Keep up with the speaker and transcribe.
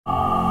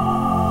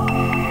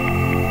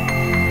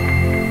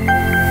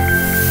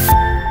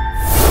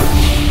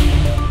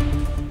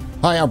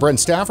Hi, I'm Brent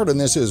Stafford, and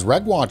this is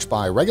RegWatch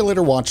by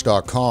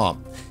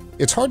RegulatorWatch.com.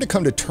 It's hard to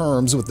come to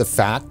terms with the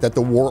fact that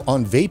the war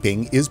on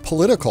vaping is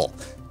political.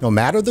 No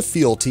matter the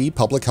fealty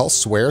public health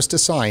swears to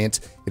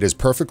science, it is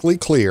perfectly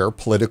clear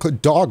political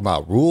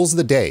dogma rules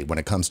the day when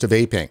it comes to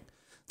vaping.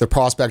 The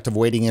prospect of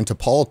wading into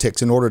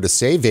politics in order to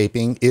save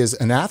vaping is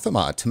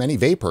anathema to many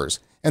vapers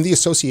and the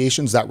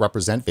associations that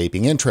represent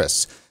vaping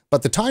interests.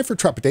 But the time for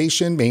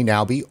trepidation may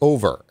now be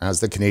over, as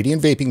the Canadian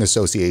Vaping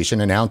Association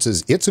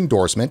announces its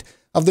endorsement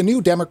of the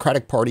new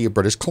Democratic Party of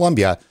British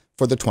Columbia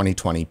for the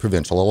 2020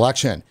 provincial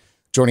election.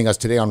 Joining us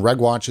today on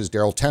RegWatch is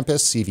Daryl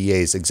Tempest,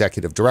 CVA's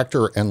Executive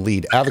Director and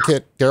Lead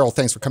Advocate. Daryl,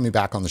 thanks for coming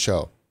back on the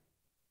show.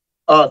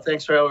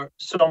 Thanks so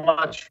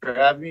much for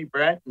having me,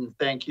 Brent, and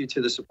thank you to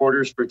the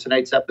supporters for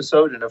tonight's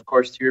episode, and of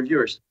course to your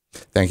viewers.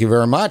 Thank you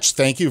very much.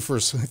 Thank you for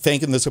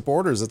thanking the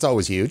supporters. That's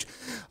always huge.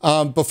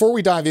 Before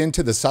we dive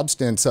into the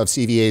substance of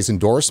CVA's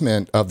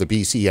endorsement of the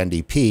BC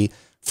NDP,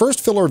 first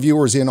fill our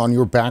viewers in on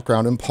your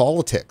background in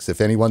politics.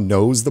 If anyone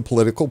knows the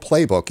political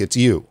playbook, it's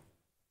you.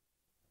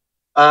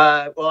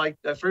 Well, I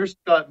first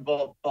got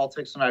involved in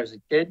politics when I was a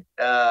kid,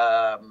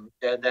 and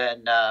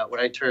then when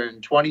I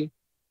turned 20,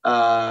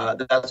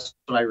 that's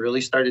when I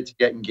really started to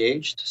get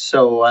engaged.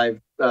 So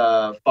I've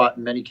fought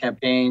in many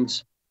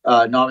campaigns,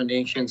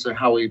 nominations, and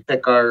how we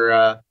pick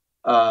our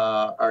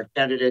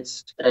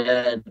candidates,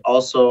 and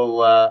also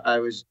I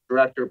was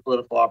director of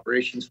political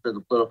operations for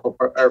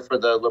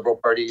the Liberal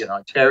Party in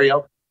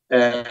Ontario,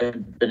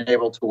 and been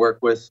able to work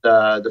with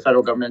the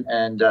federal government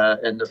and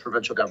the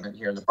provincial government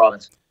here in the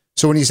province.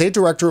 So when you say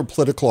director of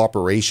political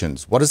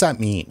operations, what does that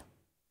mean?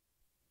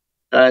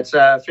 It's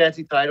a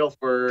fancy title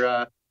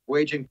for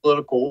waging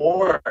political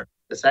war,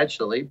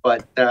 essentially,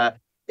 but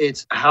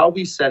it's how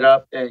we set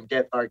up and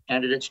get our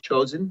candidates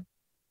chosen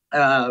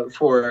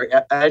for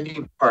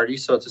any party.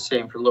 So it's the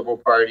same for Liberal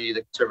Party,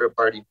 the Conservative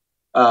Party,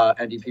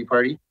 NDP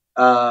Party.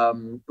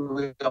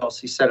 We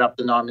also set up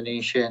the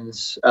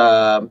nominations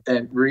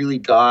and really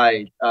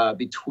guide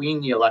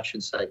between the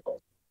election cycles.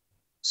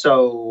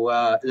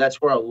 So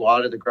that's where a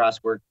lot of the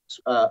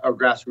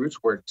grassroots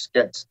work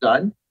gets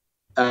done.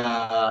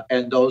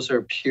 And those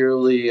are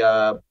purely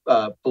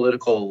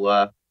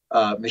political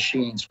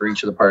machines for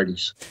each of the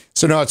parties.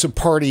 So now it's a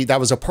party, that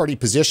was a party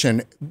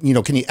position. You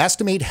know, can you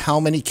estimate how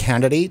many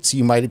candidates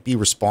you might be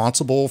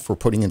responsible for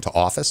putting into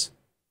office?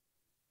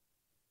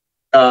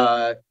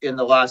 In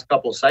the last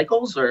couple of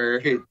cycles,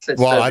 or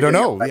well, I don't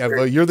know. Yeah,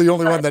 well, you're the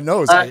only one that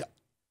knows.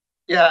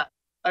 Yeah,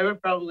 I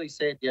would probably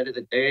say at the end of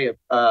the day,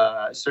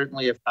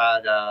 certainly have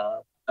had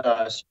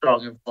a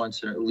strong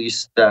influence in at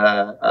least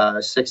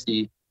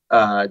 60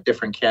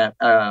 different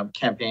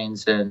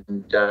campaigns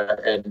and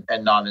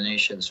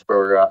nominations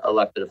for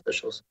elected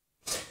officials.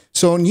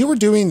 So, and you were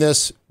doing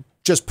this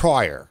just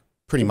prior,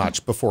 pretty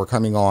much before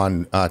coming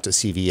on to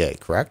CVA,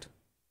 correct?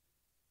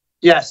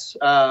 Yes,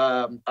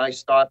 I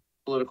stopped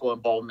political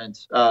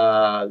involvement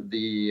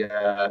the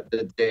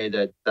day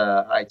that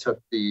I took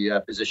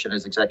the position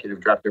as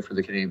executive director for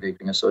the Canadian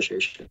Vaping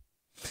Association.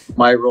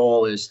 My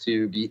role is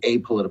to be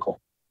apolitical.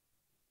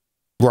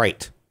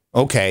 Right.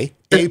 Okay.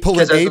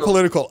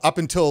 Apolitical up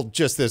until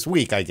just this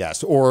week, I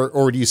guess,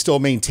 or do you still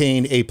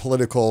maintain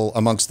apolitical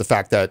amongst the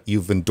fact that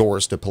you've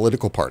endorsed a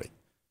political party?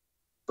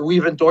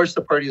 We've endorsed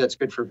the party that's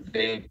good for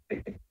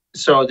vaping.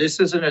 So this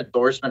is an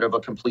endorsement of a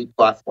complete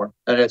platform,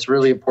 and it's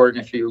really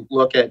important. If you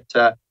look at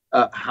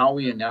how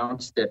we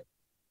announced it,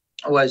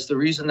 was the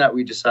reason that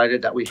we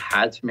decided that we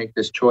had to make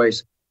this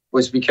choice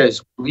was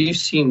because we've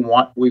seen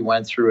what we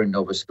went through in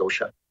Nova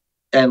Scotia,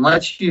 and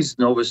let's use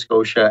Nova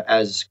Scotia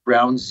as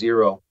ground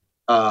zero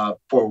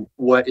for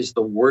what is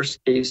the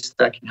worst case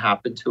that can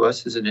happen to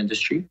us as an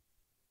industry.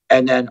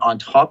 And then on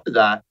top of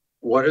that,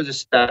 what are the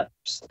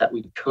steps that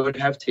we could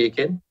have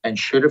taken and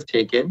should have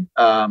taken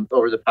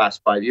over the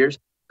past 5 years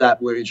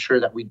that would ensure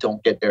that we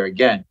don't get there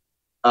again?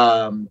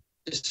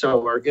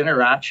 So our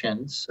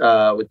interactions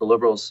with the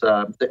Liberals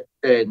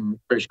in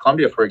British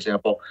Columbia, for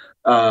example,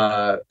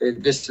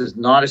 this is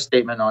not a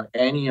statement on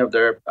any of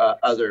their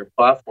other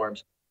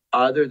platforms,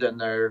 other than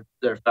their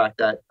fact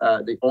that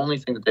the only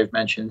thing that they've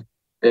mentioned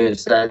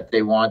is that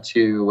they want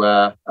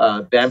to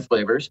ban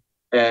flavors.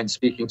 And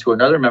speaking to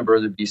another member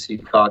of the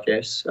BC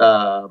caucus,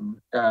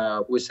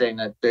 was saying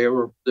that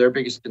their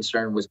biggest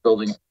concern was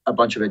building a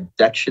bunch of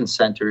addiction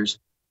centers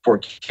for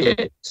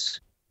kids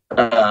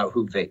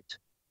who vaped.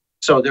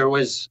 So there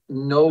was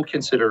no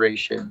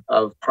consideration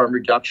of harm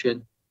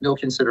reduction, no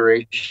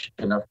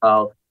consideration of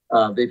how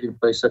vaping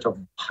plays such a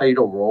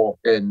vital role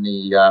in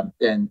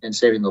in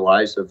saving the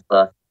lives of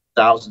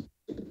thousands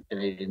of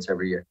Canadians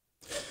every year.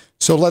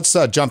 So let's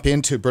jump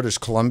into British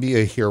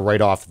Columbia here right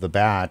off the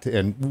bat.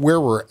 And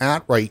where we're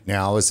at right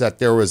now is that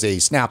there was a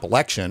snap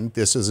election.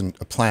 This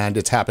isn't planned,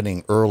 it's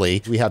happening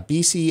early. We have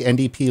BC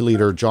NDP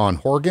leader John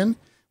Horgan,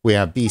 we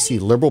have BC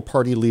Liberal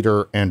Party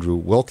leader Andrew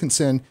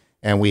Wilkinson,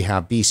 and we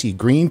have BC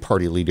Green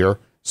Party leader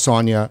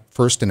Sonia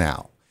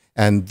Furstenau.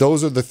 And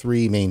those are the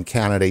three main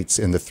candidates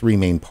in the three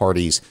main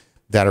parties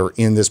that are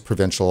in this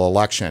provincial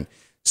election.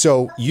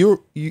 So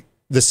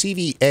the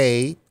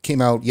CVA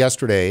came out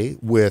yesterday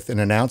with an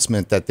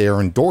announcement that they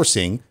are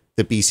endorsing the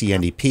the BC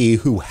NDP,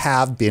 who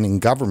have been in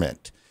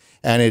government.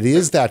 And it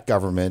is that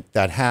government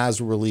that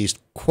has released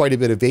quite a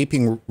bit of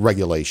vaping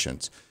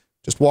regulations.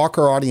 Just walk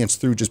our audience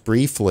through just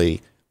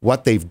briefly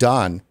what they've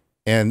done,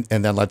 and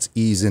then let's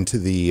ease into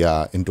the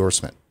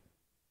endorsement.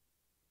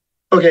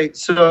 Okay,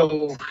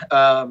 so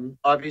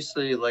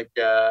obviously,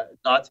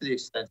 not to the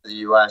extent of the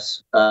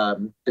U.S.,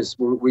 because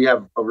we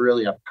have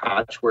a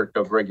patchwork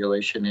of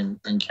regulation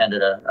in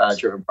Canada,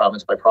 driven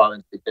province by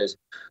province, because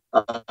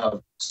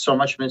of so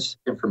much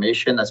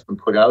misinformation that's been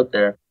put out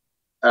there.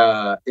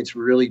 It's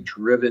really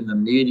driven the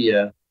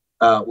media,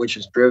 which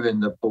has driven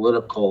the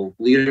political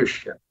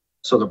leadership.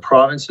 So the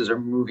provinces are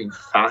moving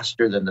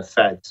faster than the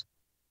feds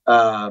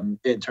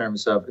in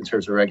terms of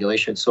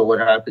regulation. So what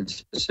happened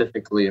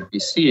specifically in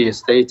BC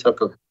is they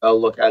took a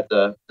look at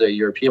the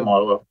European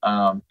model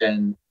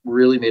and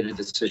really made a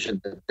decision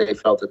that they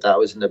felt that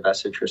was in the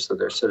best interest of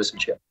their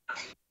citizenship.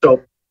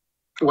 So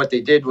what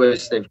they did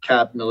was they've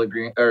capped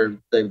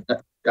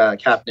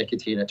capped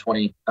nicotine at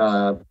 20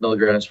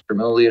 milligrams per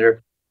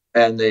milliliter,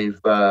 and they've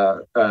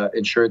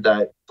ensured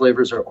that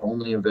flavors are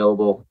only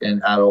available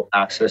in adult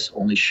access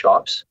only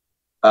shops.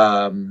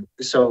 And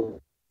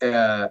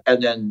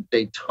then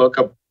they took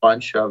a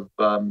bunch of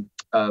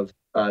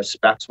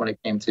specs when it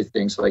came to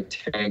things like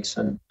tanks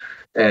and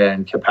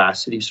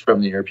capacities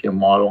from the European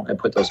model, and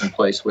put those in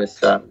place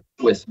with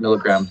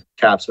milligram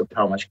caps of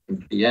how much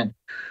can be in.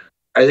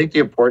 I think the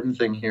important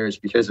thing here is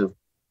because of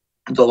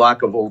the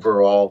lack of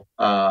overall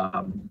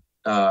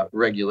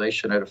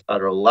regulation at a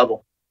federal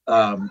level.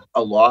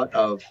 A lot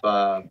of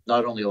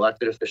not only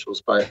elected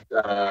officials but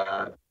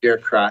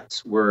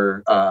bureaucrats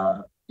were,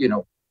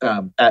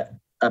 at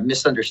a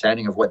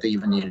misunderstanding of what they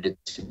even needed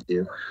to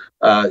do.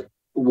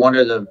 One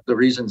of the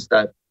reasons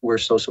that we're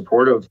so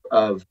supportive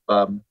of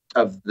the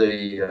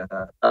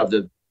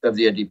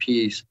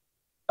NDPs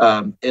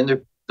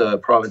in the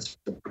province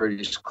of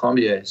British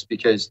Columbia is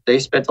because they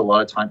spent a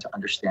lot of time to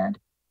understand.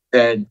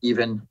 And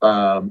even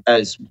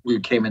as we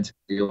came into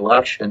the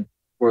election,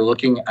 we're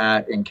looking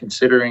at and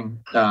considering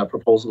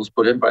proposals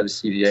put in by the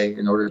CDA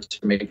in order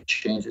to make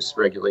changes to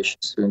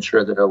regulations to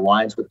ensure that it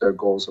aligns with their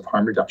goals of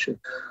harm reduction.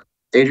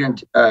 Adrian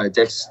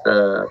Dix,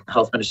 the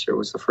health minister,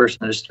 was the first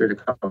minister to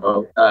come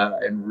out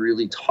and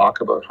really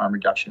talk about harm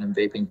reduction and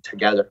vaping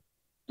together.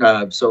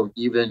 So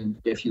even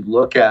if you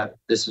look at,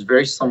 this is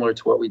very similar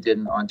to what we did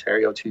in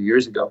Ontario 2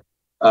 years ago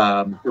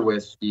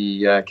with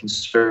the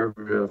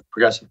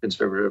progressive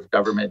conservative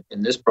government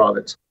in this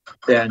province.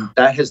 And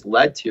that has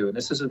led to, and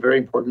this is a very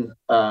important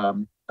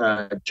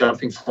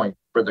jumping point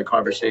for the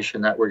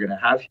conversation that we're going to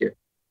have here,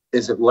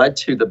 is it led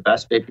to the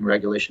best vaping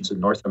regulations in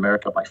North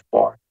America by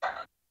far.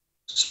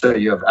 So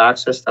you have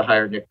access to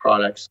higher nic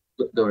products.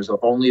 Those are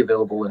only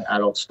available in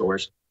adult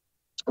stores.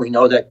 We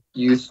know that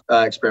youth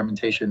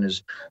experimentation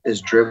is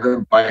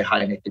driven by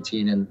high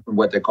nicotine and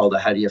what they call the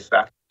heady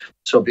effect.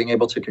 So being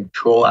able to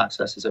control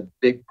access is a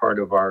big part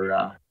of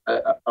our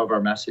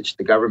message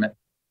to government.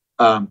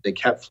 They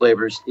kept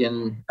flavors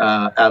in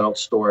adult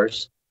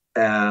stores,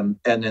 and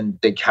then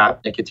they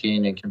capped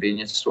nicotine in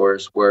convenience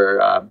stores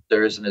where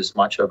there isn't as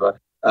much of a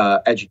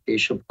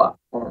education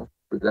platform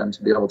for them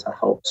to be able to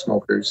help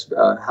smokers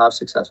have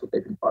success with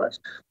vaping products.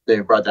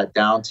 They brought that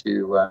down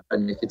to a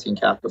nicotine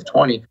cap of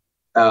 20.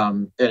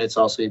 And it's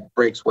also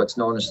breaks what's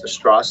known as the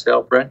straw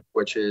sale, Brent,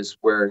 which is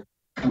where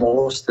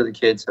most of the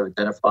kids have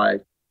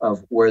identified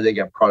of where they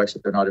get products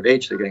if they're not of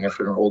age. They're getting it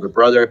from an older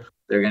brother.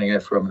 They're getting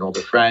it from an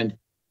older friend.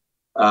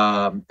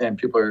 And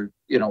people are,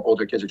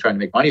 older kids are trying to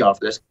make money off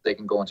of this. They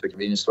can go into a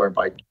convenience store and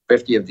buy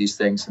 50 of these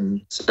things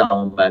and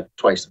sell them at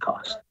twice the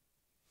cost.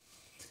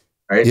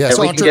 Right? Yeah,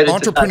 so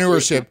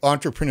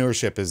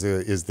entrepreneurship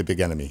is the big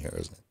enemy here,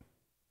 isn't it?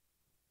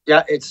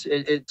 Yeah, it's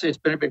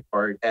been a big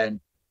part. And,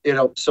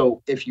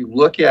 so if you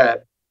look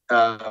at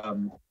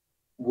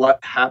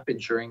what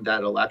happened during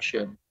that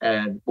election,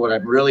 and what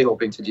I'm really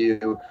hoping to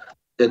do,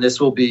 and this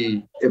will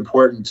be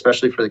important,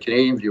 especially for the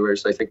Canadian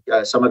viewers. I think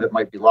some of it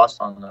might be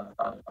lost on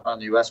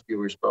the U.S.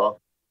 viewers, but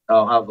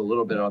I'll have a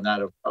little bit on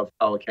that of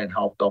how it can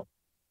help, though,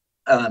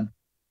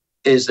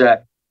 is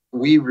that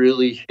we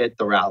really hit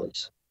the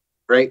rallies,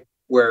 right?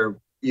 Where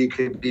you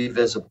could be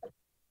visible.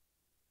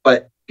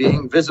 But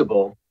being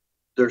visible,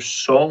 there's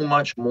so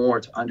much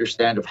more to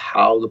understand of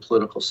how the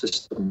political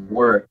system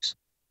works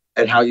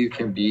and how you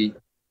can be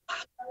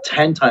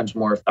 10 times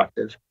more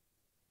effective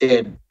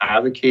in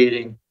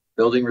advocating,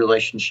 building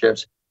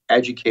relationships,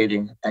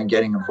 educating, and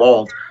getting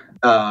involved,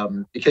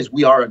 because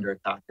we are under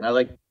attack. And I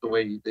like the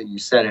way that you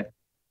said it.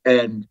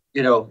 And,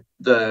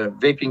 the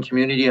vaping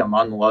community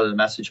among a lot of the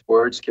message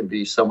boards can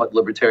be somewhat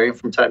libertarian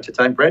from time to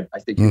time, Brent. I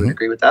think you would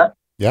agree with that.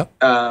 Yeah.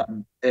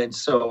 And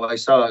so I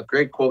saw a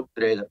great quote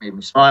today that made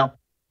me smile.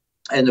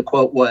 And the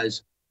quote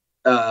was,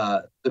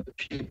 the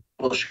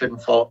people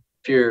shouldn't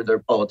fear their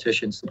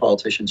politicians. The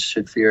politicians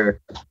should fear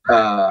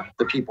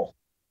the people.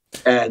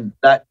 And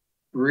that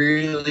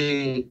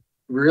really,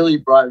 really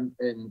brought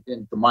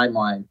into my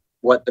mind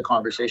what the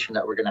conversation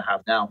that we're going to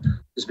have now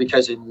is,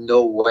 because in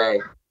no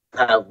way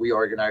have we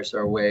organized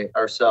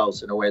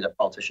ourselves in a way that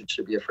politicians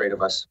should be afraid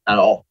of us at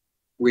all.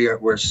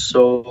 We're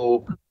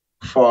so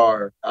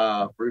far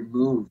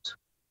removed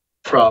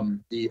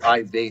from the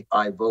I vape,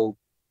 I vote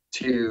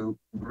to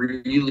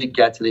really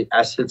get to the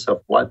essence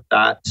of what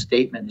that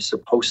statement is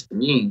supposed to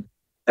mean.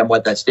 And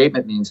what that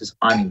statement means is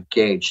I'm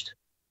engaged,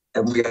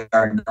 and we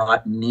are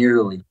not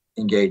nearly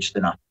engaged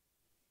enough.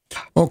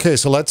 Okay,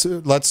 so let's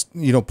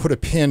put a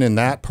pin in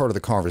that part of the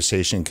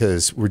conversation,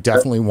 because we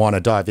definitely want to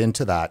dive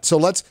into that. So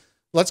let's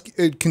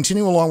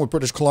continue along with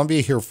British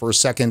Columbia here for a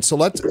second.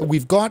 So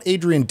we've got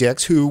Adrian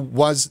Dix, who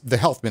was the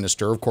health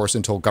minister, of course,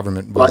 until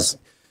government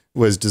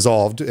was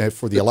dissolved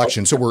for the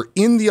election. So we're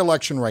in the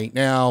election right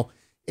now,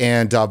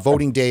 and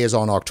voting day is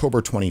on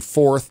October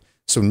 24th.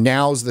 So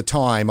now's the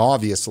time,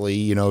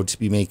 obviously, to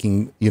be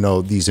making,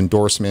 these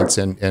endorsements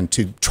and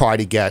to try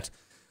to get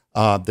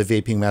the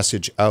vaping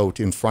message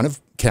out in front of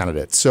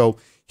candidates. So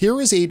here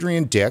is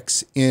Adrian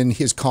Dix in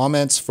his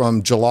comments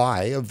from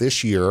July of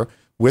this year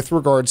with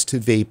regards to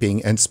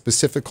vaping, and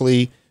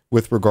specifically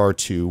with regard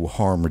to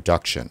harm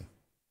reduction.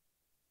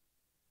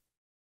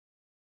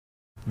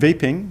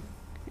 Vaping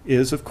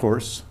is, of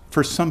course,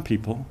 for some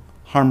people,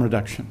 harm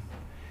reduction.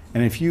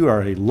 And if you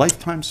are a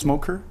lifetime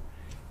smoker,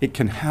 it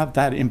can have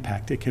that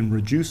impact. It can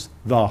reduce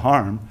the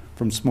harm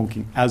from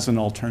smoking as an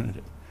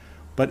alternative.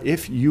 But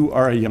if you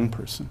are a young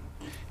person,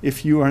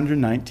 if you are under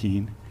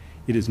 19,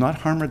 it is not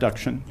harm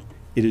reduction,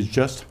 it is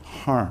just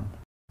harm.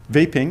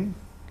 Vaping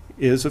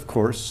is, of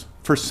course,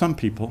 for some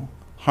people,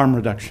 harm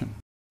reduction.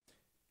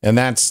 And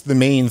that's the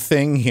main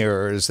thing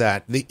here, is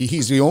that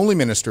he's the only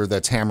minister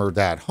that's hammered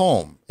that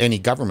home. Any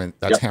government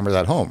that's hammered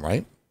that home,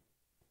 right?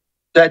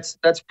 That's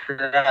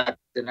correct.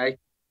 And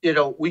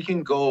we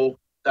can go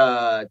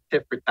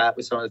tit for tat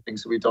with some of the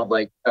things that we don't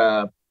like.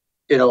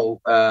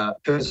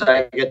 Because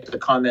I get the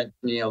comment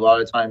a lot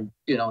of time,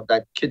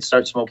 that kids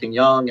start smoking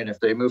young, and if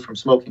they move from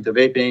smoking to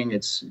vaping,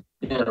 it's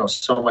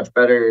so much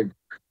better.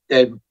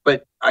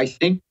 But I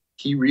think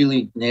he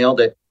really nailed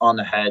it on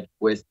the head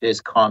with his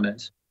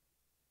comments.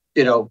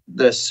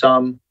 The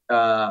sum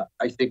I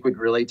think would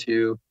relate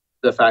to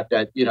the fact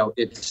that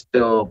it's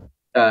still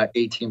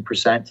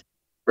 18%,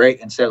 right,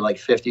 instead of like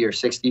 50 or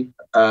 60,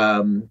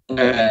 and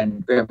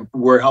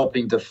we're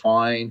helping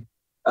define.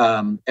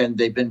 And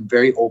they've been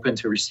very open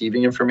to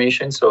receiving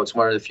information. So it's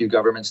one of the few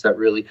governments that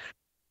really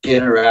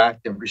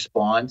interact and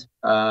respond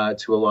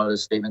to a lot of the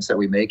statements that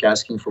we make,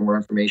 asking for more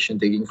information,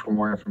 digging for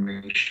more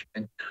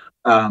information.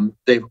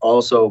 They've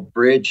also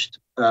bridged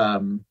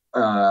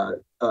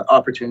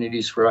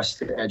opportunities for us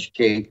to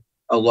educate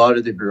a lot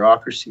of the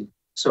bureaucracy.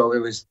 So it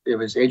was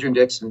Adrian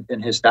Dix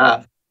and his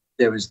staff.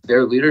 It was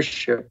their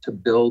leadership to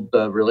build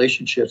the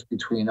relationships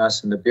between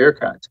us and the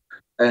bureaucrats.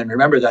 And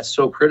remember, that's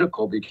so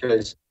critical,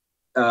 because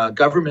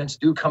governments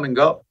do come and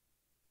go,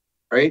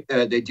 right?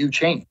 They do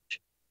change.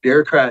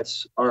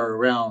 Bureaucrats are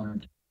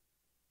around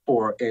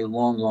for a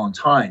long, long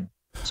time.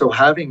 So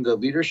having the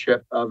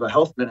leadership of a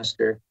health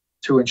minister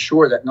to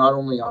ensure that not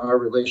only our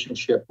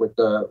relationship with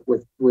the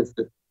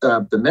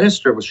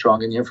minister was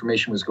strong and the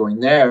information was going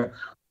there,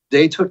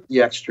 they took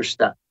the extra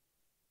step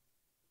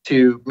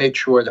to make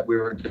sure that we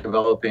were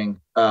developing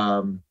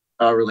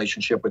our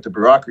relationship with the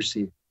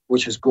bureaucracy,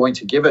 which is going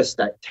to give us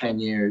that 10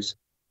 years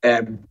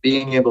and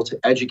being able to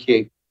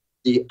educate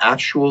the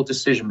actual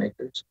decision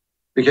makers.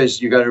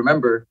 Because you got to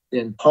remember,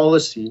 in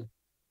policy,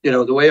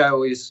 the way I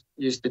always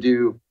used to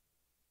do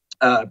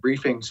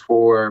briefings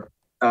for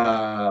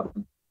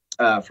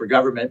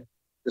government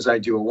is I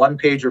do a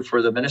one-pager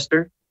for the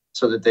minister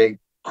so that they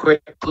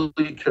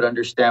quickly could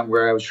understand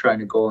where I was trying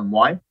to go and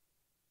why.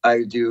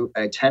 I do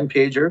a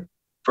 10-pager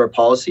for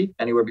policy,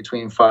 anywhere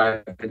between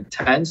 5 and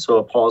 10. So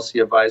a policy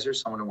advisor,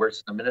 someone who works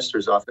in the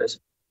minister's office,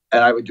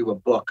 and I would do a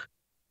book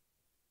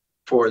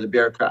for the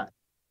bureaucrat,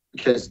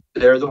 because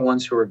they're the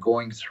ones who are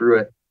going through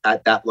it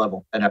at that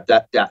level and at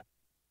that depth.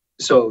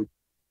 So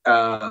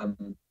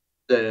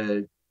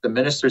the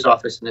minister's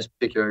office in this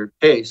particular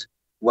case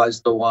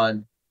was the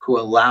one who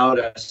allowed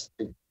us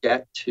to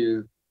get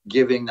to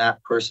giving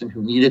that person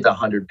who needed the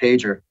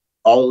 100-pager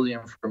all of the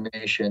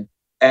information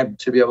and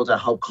to be able to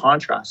help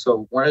contrast.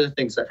 So one of the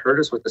things that hurt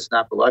us with the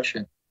snap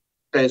election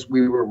is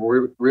we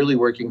were really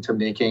working to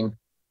making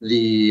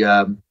the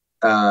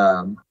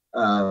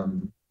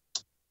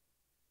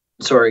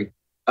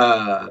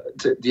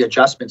the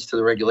adjustments to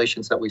the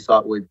regulations that we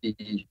thought would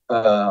be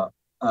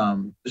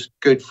just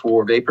good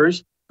for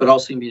vapors, but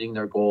also meeting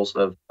their goals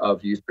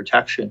of youth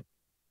protection.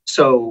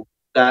 So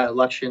that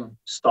election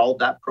stalled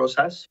that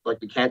process. Like,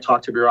 we can't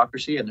talk to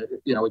bureaucracy, and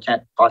we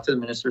can't talk to the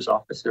minister's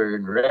office. They're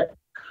in red.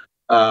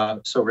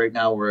 So right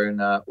now we're in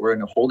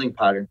a holding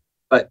pattern.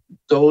 But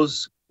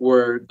those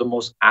were the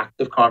most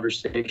active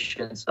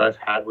conversations that I've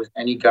had with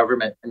any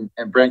government. And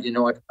Brent,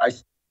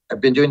 I've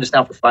been doing this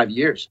now for 5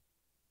 years.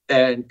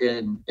 And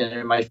in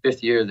my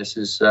 5th year, this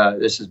has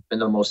been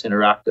the most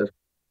interactive.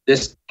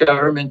 This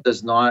government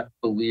does not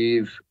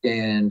believe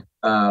in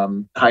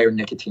higher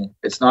nicotine.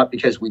 It's not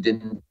because we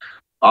didn't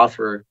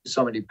offer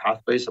so many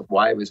pathways of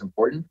why it was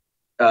important,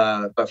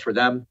 but for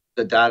them,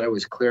 the data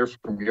was clear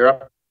from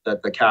Europe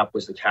that the cap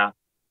was the cap.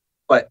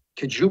 But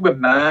could you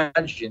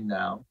imagine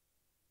now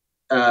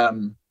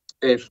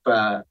if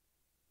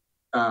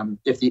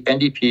if the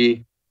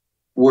NDP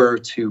were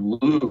to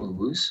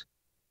lose,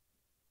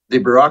 the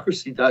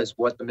bureaucracy does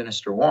what the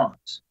minister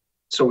wants.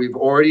 So we've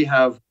already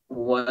have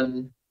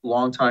one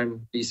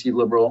longtime BC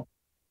Liberal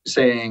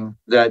saying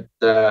that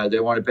they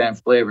want to ban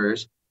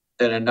flavors,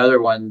 and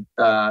another one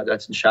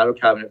that's in shadow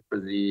cabinet for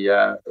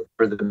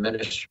the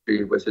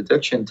ministry with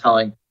addiction,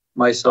 telling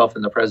myself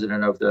and the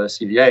president of the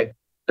CVA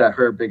that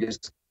her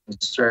biggest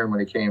concern when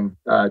it came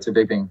to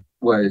vaping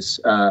was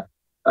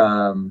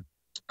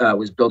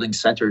building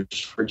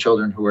centers for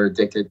children who are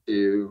addicted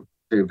to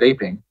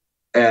vaping.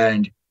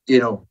 And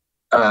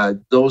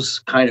those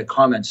kind of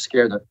comments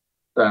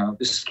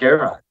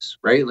scare us,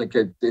 right? Like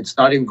it's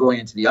not even going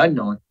into the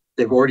unknown.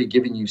 They've already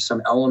given you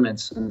some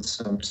elements and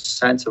some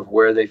sense of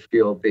where they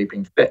feel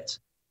vaping fits.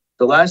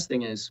 The last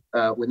thing is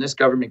when this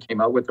government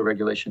came out with the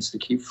regulations to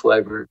keep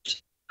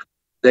flavors,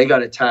 they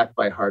got attacked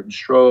by heart and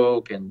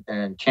stroke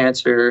and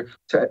cancer.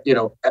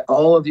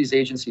 All of these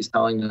agencies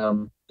telling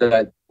them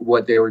that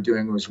what they were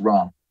doing was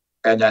wrong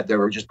and that they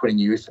were just putting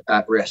youth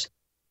at risk.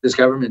 This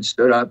government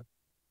stood up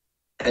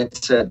and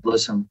said,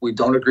 listen, we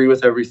don't agree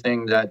with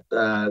everything that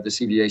the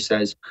CVA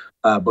says,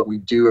 but we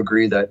do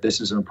agree that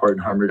this is an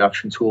important harm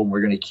reduction tool and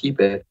we're going to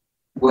keep it.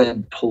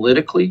 When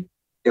politically,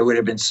 it would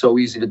have been so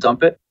easy to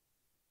dump it,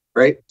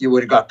 right? You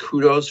would have got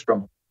kudos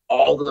from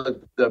all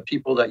the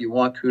people that you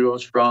want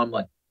kudos from.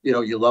 Like,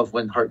 you love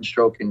when heart and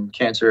stroke and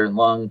cancer and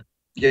lung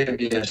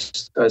give you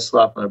a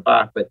slap on the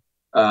back, but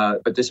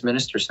this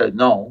minister said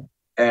no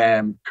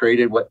and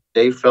created what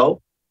they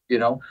felt,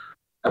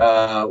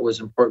 was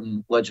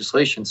important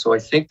legislation. So I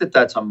think that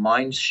that's a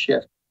mind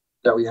shift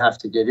that we have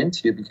to get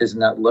into, because in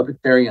that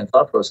libertarian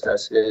thought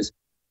process is,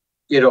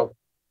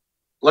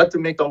 let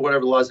them make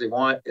whatever laws they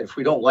want. If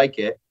we don't like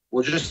it,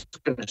 we're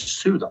just going to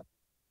sue them.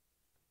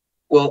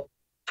 Well,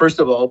 first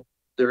of all,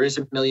 there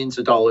isn't millions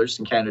of dollars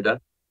in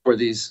Canada for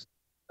these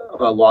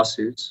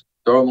lawsuits.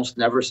 They're almost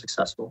never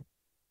successful,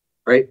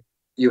 right?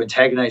 You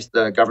antagonize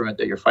the government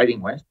that you're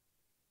fighting with,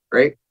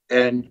 right?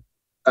 And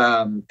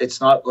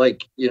it's not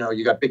like,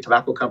 you got big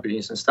tobacco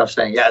companies and stuff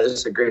saying, yeah, this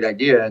is a great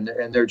idea,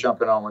 and they're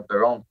jumping on with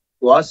their own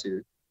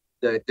lawsuit.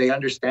 They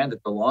understand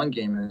that the long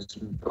game is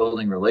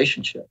building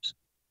relationships,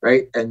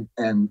 right?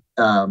 And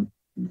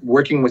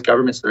working with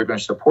governments that are going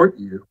to support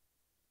you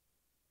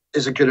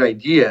is a good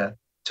idea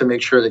to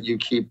make sure that you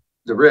keep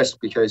the risk,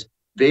 because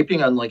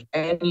vaping, unlike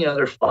any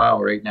other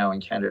file right now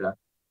in Canada,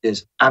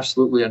 is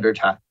absolutely under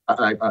attack.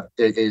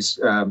 It is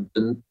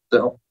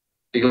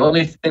the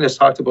only thing that's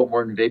talked about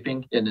more than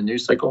vaping in the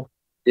news cycle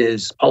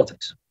is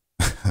politics,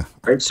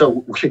 right?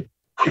 So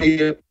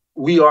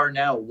we are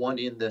now one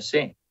in the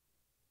same,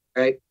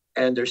 right?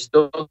 And there's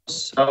still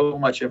so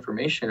much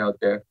information out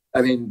there.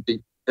 I mean,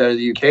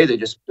 the UK, they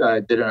just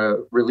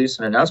released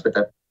an announcement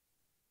that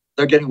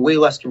they're getting way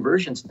less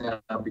conversions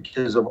now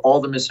because of all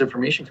the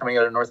misinformation coming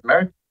out of North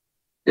America.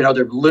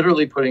 They're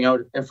literally putting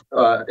out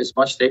as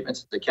much statements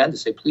as they can to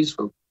say, please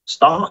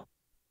stop.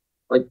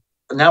 Like,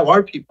 now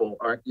our people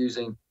aren't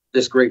using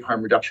this great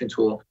harm reduction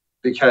tool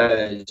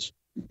because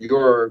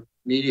your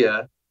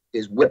media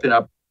is whipping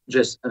up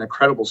just an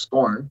incredible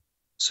scorn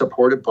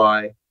supported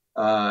by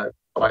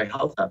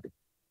health advocates.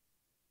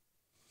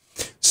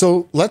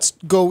 So let's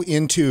go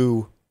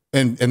into,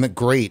 and the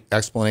great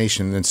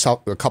explanation and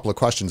a couple of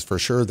questions for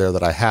sure there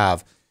that I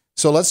have.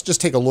 So let's just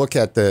take a look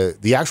at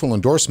the actual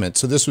endorsement.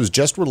 So this was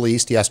just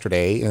released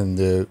yesterday, and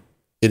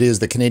it is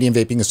the Canadian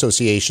Vaping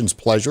Association's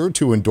pleasure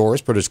to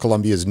endorse British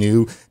Columbia's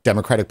new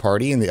Democratic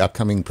Party in the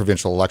upcoming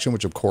provincial election,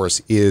 which of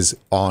course is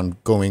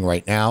ongoing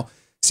right now.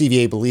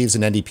 CVA believes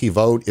an NDP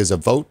vote is a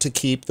vote to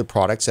keep the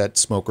products that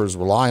smokers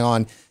rely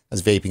on,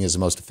 as vaping is the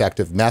most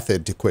effective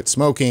method to quit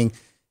smoking.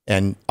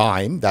 And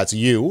that's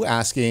you,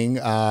 asking,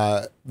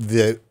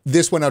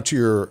 this went out to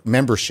your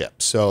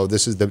membership. So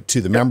this is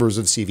to the members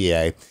of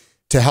CVA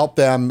to help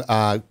them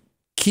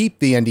keep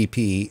the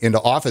NDP into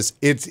office.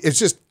 It's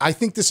just, I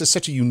think this is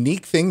such a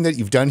unique thing that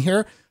you've done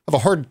here. I have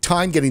a hard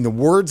time getting the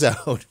words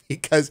out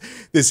because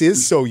this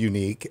is so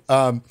unique.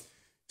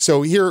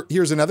 So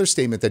here's another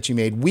statement that you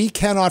made. We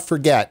cannot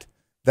forget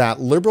that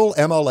Liberal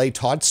MLA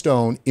Todd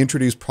Stone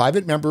introduced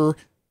private member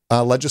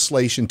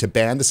legislation to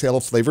ban the sale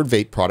of flavored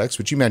vape products,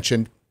 which you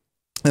mentioned,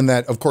 and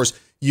that, of course,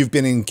 you've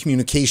been in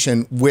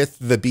communication with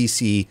the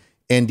BC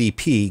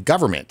NDP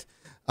government.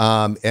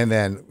 And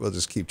then we'll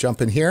just keep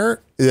jumping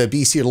here. The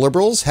BC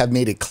Liberals have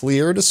made it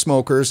clear to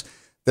smokers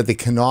that they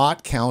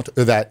cannot count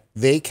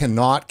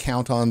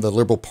on the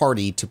Liberal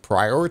Party to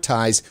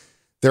prioritize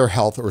their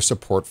health or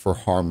support for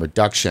harm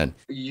reduction.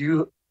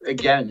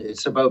 Again,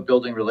 it's about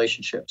building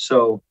relationships.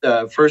 So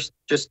first,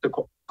 just to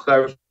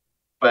clarify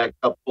a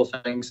couple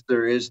things,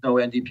 there is no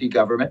NDP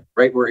government,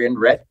 right? We're in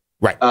red.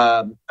 Right.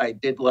 I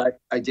did let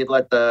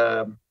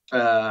the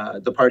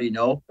party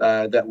know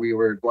that we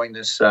were going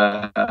this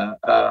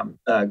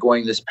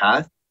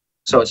path.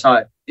 So it's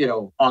not,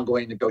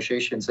 ongoing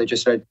negotiations. They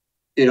just said,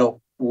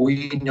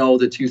 we know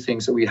the two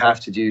things that we have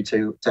to do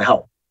to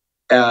help.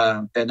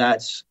 And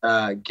that's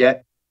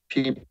get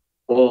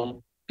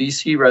people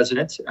BC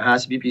residents, it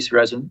has to be BC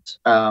residents,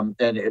 and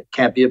it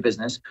can't be a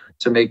business,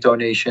 to make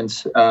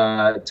donations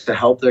to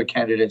help their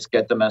candidates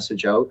get the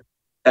message out,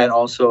 and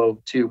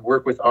also to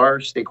work with our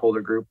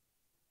stakeholder group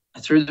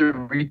through the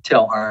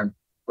retail arm,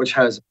 which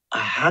has a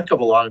heck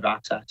of a lot of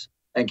access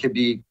and can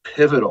be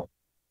pivotal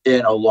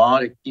in a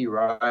lot of key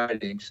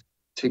ridings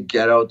to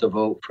get out the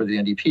vote for the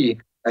NDP.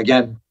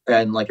 Again,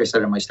 and like I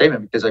said in my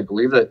statement, because I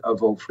believe that a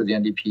vote for the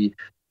NDP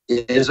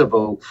is a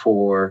vote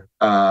for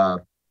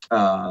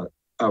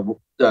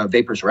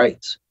vapors'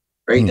 rights,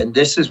 right? And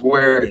this is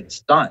where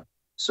it's done.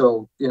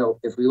 So,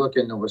 if we look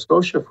in Nova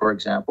Scotia, for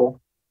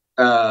example,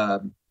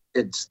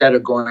 instead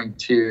of going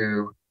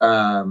to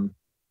go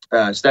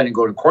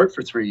to court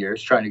for 3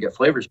 years trying to get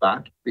flavors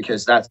back,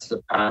 because that's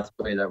the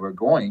pathway that we're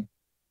going,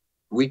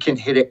 we can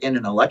hit it in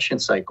an election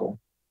cycle,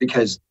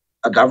 because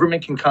a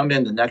government can come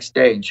in the next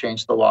day and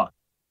change the law.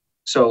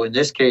 So in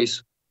this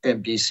case,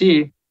 in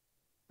BC,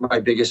 my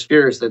biggest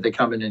fear is that they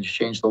come in and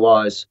change the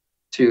laws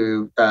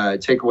to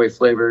take away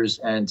flavors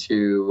and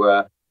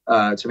to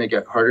make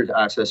it harder to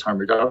access harm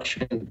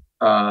reduction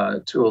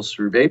tools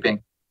through vaping.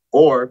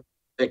 Or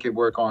they could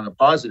work on a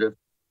positive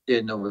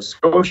in Nova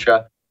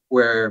Scotia,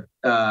 where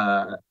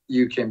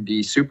you can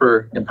be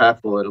super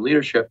impactful at a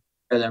leadership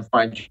and then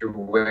find your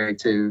way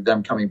to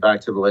them coming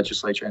back to the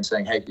legislature and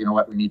saying, hey, you know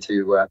what, we need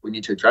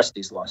to address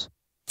these laws.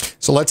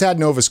 So let's add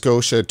Nova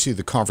Scotia to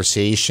the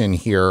conversation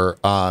here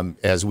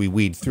as we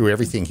weed through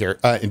everything here.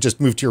 And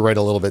just move to your right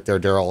a little bit there,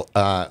 Daryl,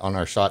 on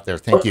our shot there.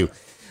 Thank you.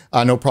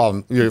 No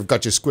problem. You've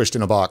got you squished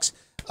in a box.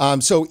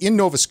 So in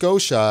Nova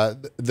Scotia,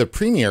 the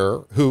premier,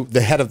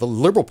 the head of the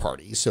Liberal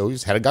Party, so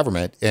he's head of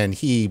government, and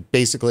he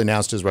basically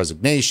announced his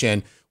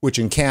resignation, which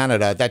in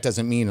Canada, that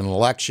doesn't mean an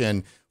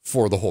election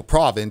for the whole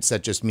province.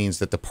 That just means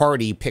that the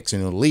party picks a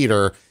new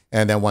leader,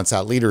 and then once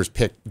that leader is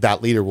picked,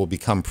 that leader will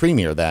become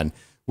premier then,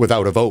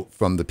 without a vote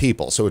from the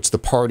people. So it's the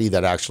party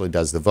that actually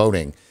does the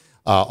voting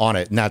on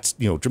it. And that's,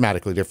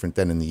 dramatically different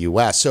than in the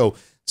US. So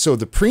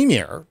the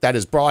premier that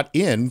has brought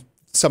in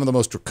some of the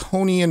most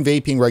draconian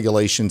vaping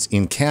regulations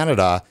in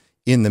Canada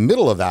in the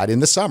middle of that, in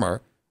the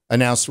summer,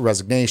 announced a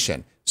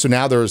resignation. So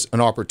now there's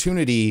an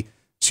opportunity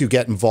to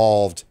get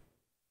involved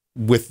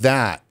with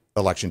that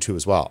election too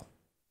as well.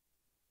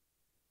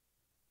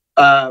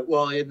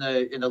 Well, in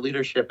the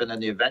leadership and then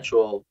the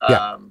eventual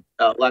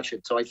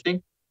election. So I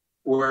think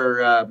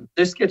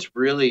this gets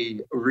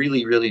really,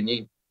 really, really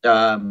neat.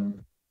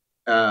 And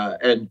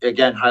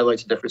again,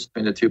 highlights the difference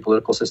between the two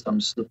political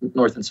systems,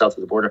 north and south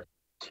of the border.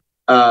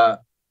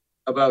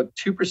 About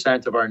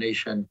 2% of our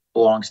nation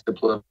belongs to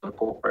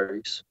political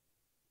parties.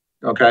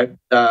 Okay.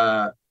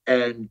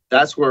 And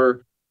that's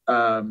where,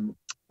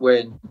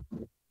 when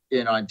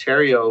in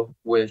Ontario,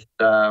 when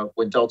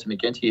Dalton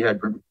McGuinty had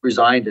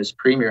resigned as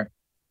premier,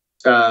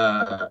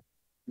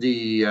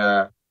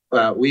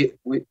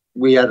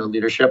 we had a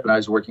leadership, and I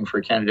was working for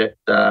a candidate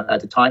at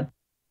the time,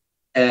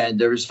 and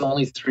there was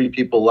only 3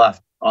 people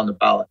left on the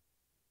ballot,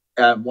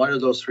 and one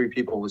of those 3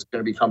 people was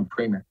going to become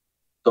premier,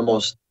 the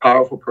most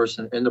powerful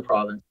person in the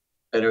province,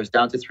 and it was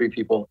down to 3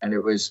 people, and it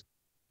was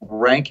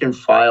rank and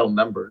file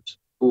members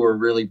who were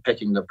really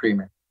picking the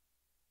premier.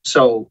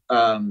 So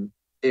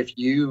if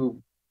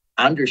you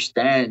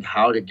understand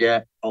how to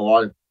get a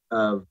lot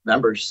of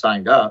members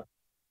signed up,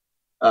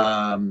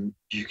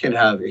 you can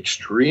have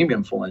extreme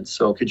influence.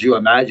 So could you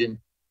imagine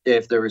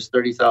if there was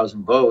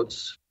 30,000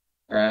 votes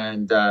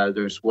and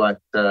there's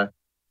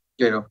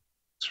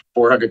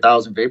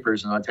 400,000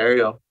 vapors in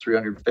Ontario,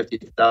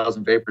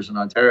 350,000 vapors in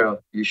Ontario,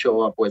 you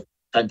show up with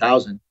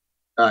 10,000,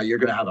 you're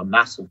going to have a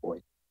massive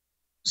voice.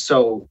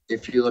 So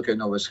if you look at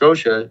Nova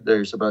Scotia,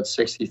 there's about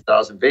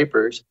 60,000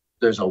 vapors.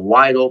 There's a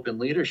wide open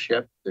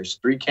leadership. There's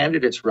 3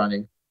 candidates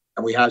running.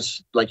 And we have,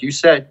 like you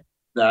said,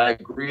 that I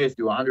agree with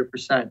you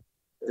 100%,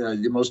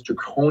 the most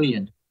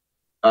draconian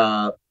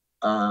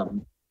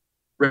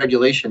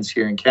regulations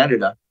here in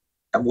Canada.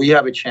 And we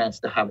have a chance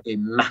to have a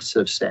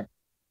massive say.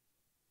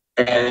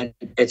 And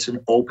it's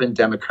an open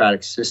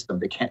democratic system.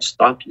 They can't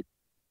stop you.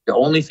 The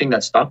only thing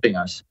that's stopping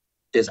us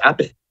is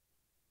apathy.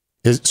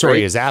 Is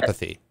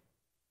apathy.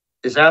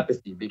 Is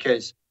apathy,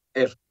 because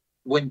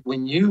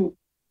when you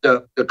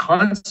the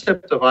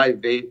concept of I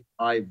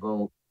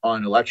vote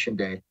on election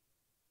day,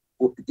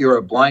 you're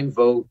a blind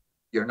vote,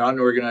 you're not an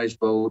organized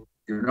vote,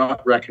 you're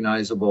not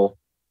recognizable,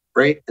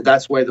 right?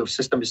 That's why the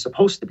system is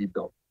supposed to be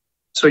built.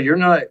 So you're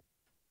not,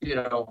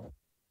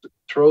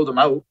 throw them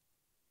out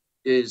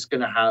is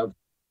going to have,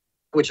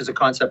 which is a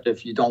concept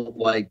if you don't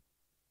like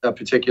a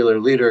particular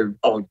leader,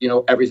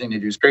 everything they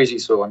do is crazy,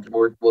 so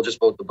we'll just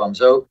vote the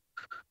bums out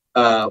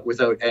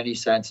without any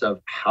sense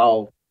of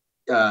how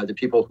the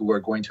people who are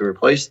going to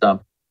replace them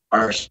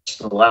are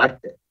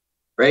selected,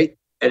 right?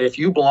 And if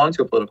you belong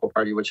to a political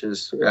party, which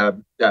is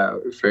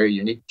very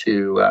unique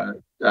to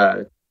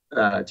the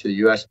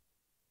U.S.,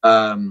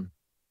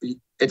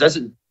 it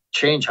doesn't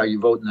change how you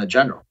vote in the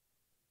general.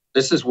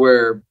 This is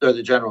where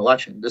the general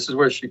election. This is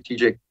where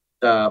strategic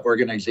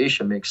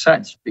organization makes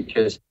sense,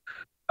 because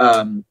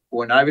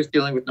when I was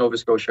dealing with Nova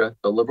Scotia,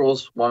 the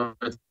Liberals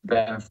wanted to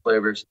ban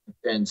flavors,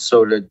 and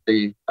so did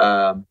the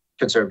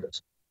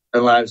Conservatives.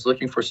 And when I was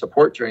looking for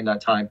support during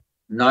that time,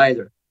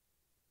 neither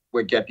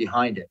would get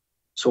behind it.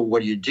 So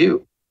what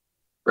do?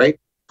 Right?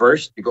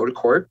 First, you go to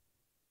court,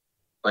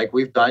 like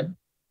we've done.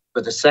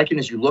 But the second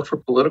is you look for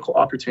political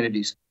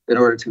opportunities in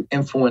order to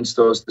influence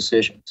those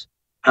decisions.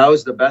 How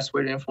is the best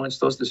way to influence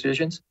those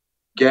decisions?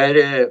 Get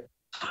a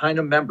ton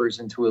of members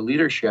into a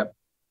leadership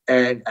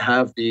and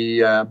have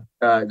the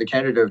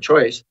candidate of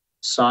choice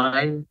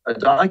sign a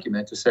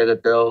document to say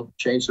that they'll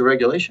change the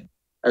regulation.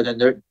 And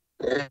then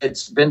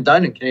it's been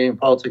done in Canadian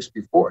politics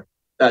before,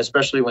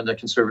 especially when the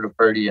Conservative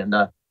Party and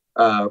the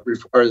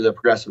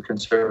Progressive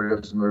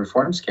Conservatives and the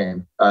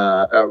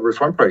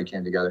Reform Party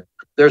came together.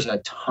 There's a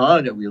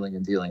ton of wheeling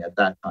and dealing at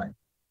that time.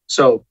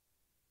 So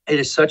it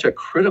is such a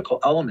critical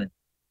element,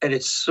 and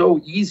it's so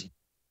easy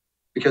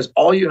because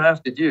all you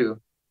have to do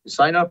is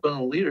sign up on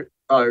a leader,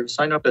 or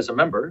sign up as a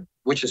member,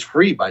 which is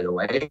free, by the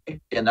way,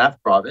 in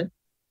that province,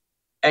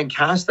 and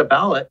cast a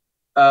ballot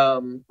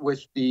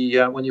with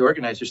when the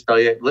organizers tell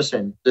you,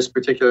 listen, this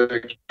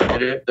particular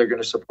candidate, they're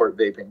going to support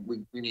vaping.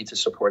 We need to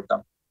support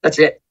them. That's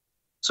it.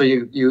 So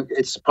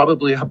it's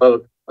probably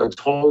about a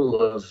total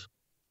of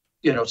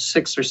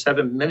 6 or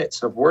 7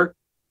 minutes of work,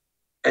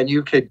 and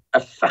you could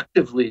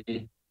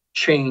effectively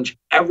change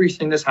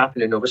everything that's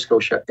happened in Nova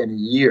Scotia in a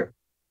year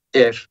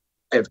if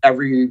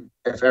every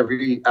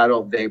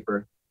adult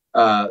vapor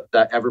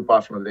that ever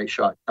bought from a vape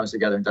shop comes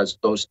together and does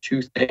those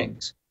two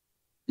things.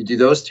 You do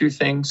those two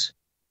things,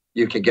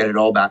 you can get it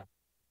all back.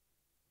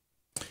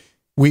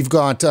 We've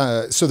got,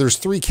 so there's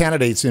 3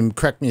 candidates, and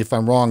correct me if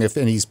I'm wrong, if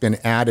any's been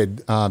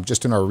added,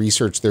 just in our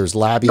research. There's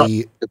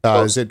Labby,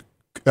 is it,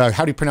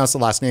 how do you pronounce the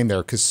last name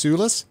there?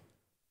 Kasoulis?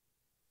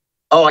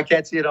 Oh, I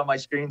can't see it on my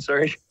screen,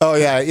 sorry. Oh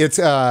yeah, it's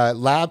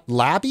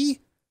Labby,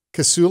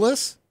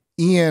 Kasoulis,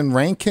 Ian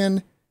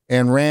Rankin,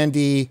 and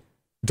Randy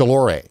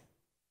Delore.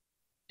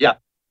 Yeah.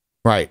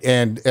 Right,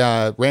 and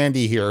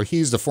Randy here,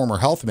 he's the former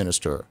health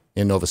minister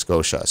in Nova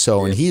Scotia,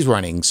 so, and he's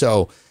running,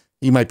 so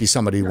he might be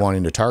somebody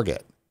wanting to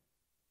target.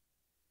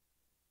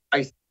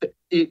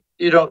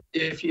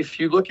 If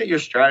you look at your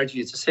strategy,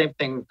 it's the same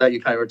thing that you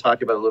kind of were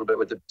talking about a little bit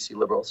with the BC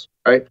Liberals,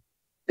 right?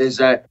 Is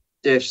that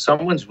if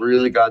someone's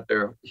really got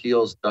their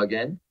heels dug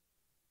in,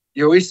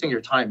 you're wasting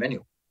your time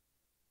anyway,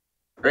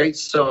 right?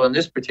 So in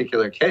this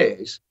particular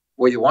case,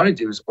 what you want to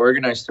do is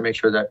organize to make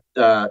sure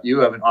that you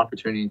have an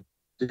opportunity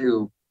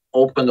to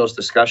open those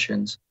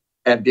discussions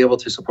and be able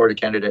to support a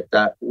candidate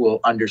that will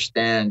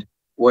understand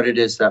what it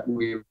is that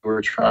we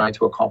were trying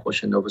to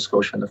accomplish in Nova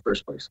Scotia in the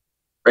first place,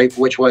 right?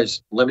 Which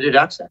was limited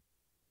access,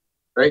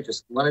 right?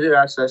 Just limited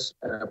access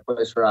and a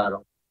place for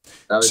adults.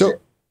 That was it.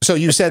 So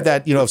you said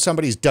that, if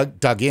somebody's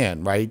dug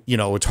in, right,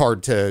 it's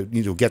hard to,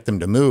 get them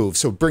to move.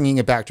 So bringing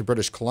it back to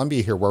British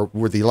Columbia here,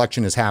 where the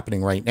election is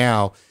happening right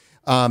now.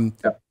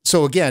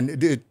 So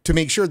again, to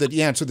make sure that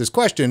you answer this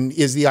question,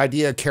 is the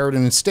idea a carrot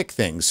and stick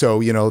thing?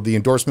 So, the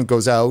endorsement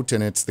goes out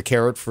and it's the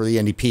carrot for the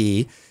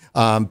NDP,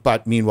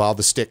 but meanwhile,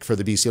 the stick for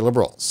the BC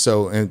Liberals.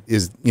 So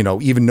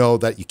even though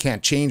that you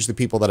can't change the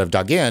people that have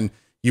dug in,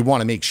 you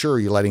want to make sure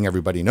you're letting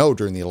everybody know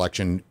during the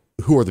election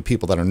who are the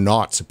people that are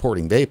not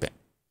supporting vaping.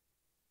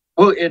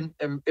 Well,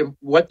 and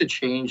what the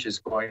change is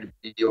going to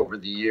be over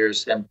the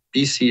years, and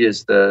BC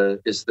is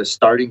the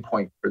starting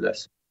point for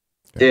this,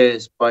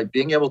 is by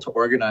being able to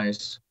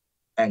organize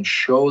and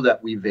show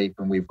that we vape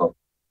and we vote.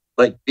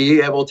 Like,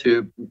 be able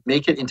to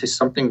make it into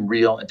something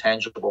real and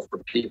tangible for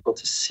people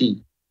to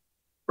see,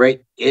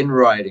 right? In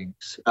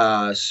writings,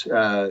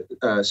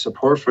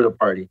 support for the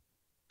party.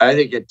 I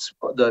think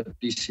the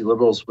BC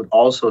Liberals would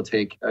also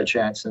take a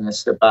chance and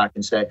step back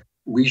and say,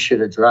 we should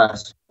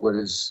address what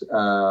is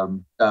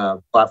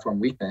platform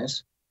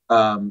weakness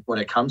when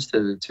it comes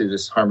to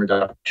this harm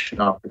reduction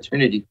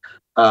opportunity.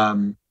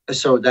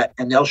 So that,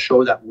 and they'll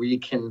show that we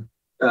can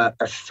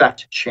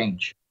affect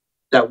change,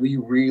 that we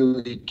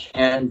really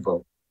can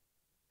vote,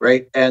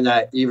 right? And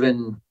that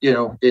even,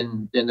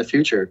 in the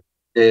future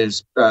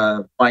is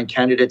find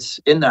candidates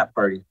in that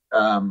party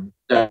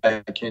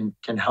that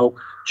can help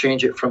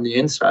change it from the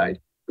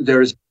inside.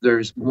 There's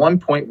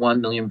 1.1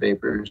 million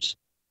vapors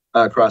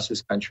across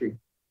this country,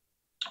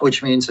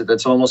 which means that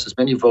that's almost as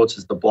many votes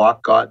as the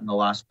Bloc got in the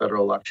last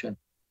federal election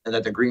and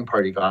that the Green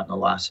Party got in the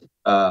last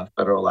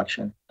federal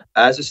election.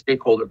 As a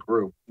stakeholder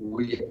group,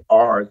 we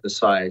are the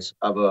size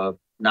of a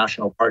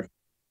national party.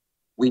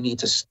 We need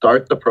to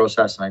start the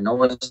process, and I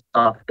know it's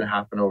not going to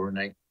happen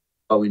overnight,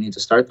 but we need to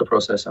start the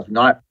process of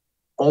not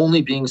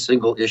only being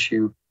single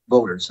issue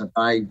voters. And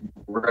I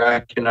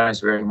recognize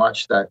very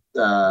much that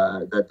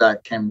that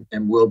can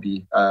and will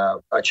be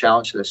a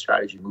challenge to this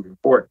strategy moving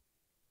forward.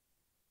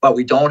 But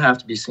we don't have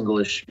to be single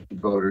issue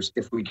voters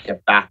if we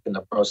get back in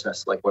the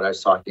process, like what I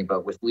was talking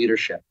about with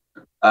leadership,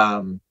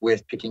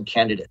 with picking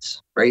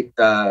candidates, right?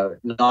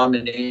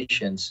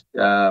 Nominations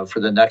for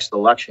the next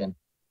election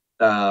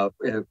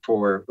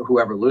for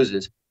whoever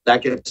loses,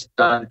 that gets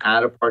done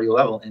at a party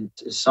level. And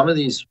some of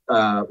these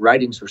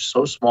writings are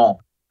so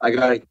small. I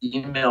got an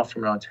email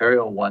from an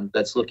Ontario one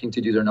that's looking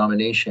to do their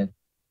nomination,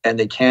 and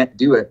they can't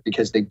do it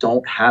because they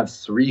don't have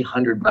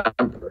 300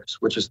 members,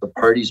 which is the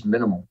party's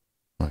minimum.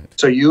 Right.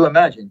 So you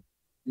imagine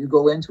you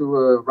go into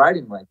a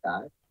riding like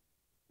that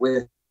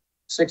with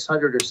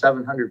 600 or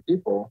 700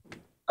 people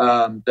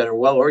that are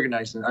well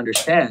organized and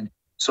understand.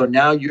 So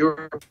now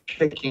you're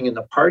picking in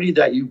the party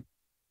that you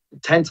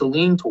tend to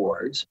lean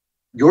towards,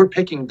 you're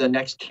picking the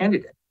next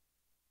candidate,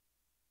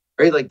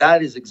 right? Like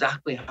that is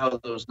exactly how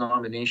those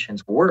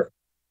nominations work.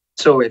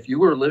 So if you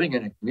were living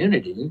in a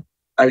community,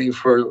 I mean,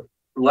 for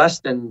less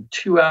than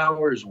 2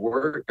 hours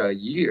work a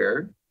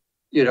year,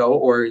 you know,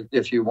 or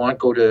if you want,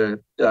 go to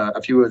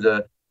a few of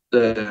the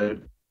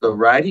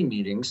riding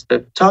meetings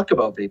that talk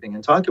about vaping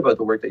and talk about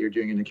the work that you're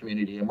doing in the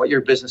community and what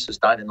your business has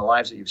done and the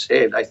lives that you've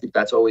saved. I think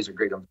that's always a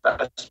great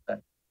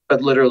investment.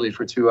 But literally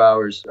for 2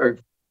 hours or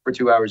for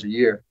 2 hours a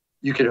year,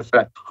 you could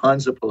affect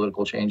tons of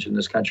political change in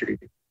this country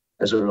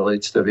as it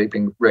relates to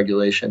vaping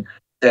regulation,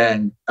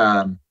 and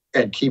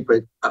keep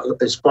it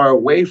as far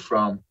away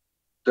from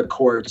the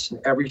courts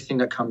and everything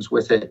that comes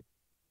with it,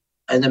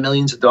 and the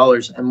millions of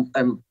dollars and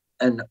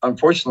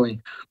unfortunately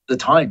the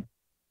time,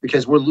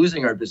 because we're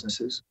losing our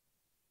businesses.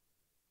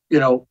 You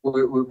know,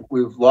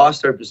 we've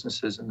lost our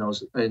businesses in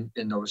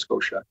Nova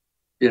Scotia.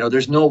 You know,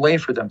 there's no way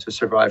for them to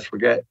survive,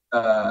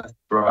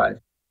 thrive.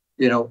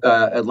 You know,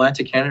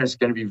 Atlantic Canada is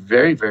going to be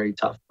very, very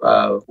tough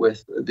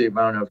with the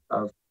amount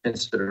of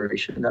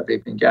consideration that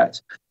vaping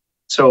gets.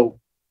 So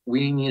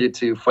we needed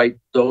to fight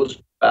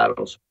those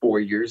battles 4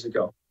 years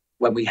ago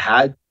when we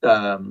had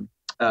some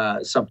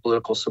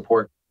political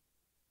support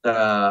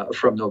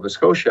from Nova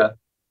Scotia.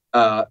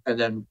 And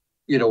then,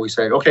 you know, we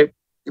said, okay,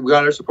 we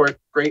got our support,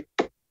 great,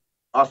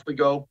 off we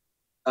go.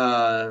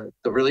 The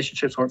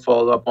relationships weren't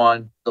followed up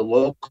on. The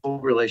local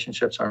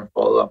relationships aren't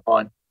followed up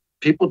on.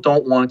 People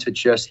don't want to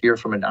just hear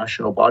from a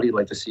national body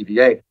like the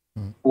CBA.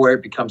 Where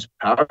it becomes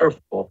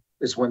powerful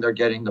is when they're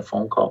getting the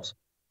phone calls.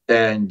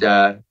 And,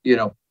 you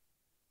know,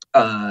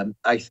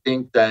 I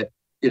think that,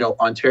 you know,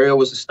 Ontario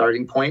was a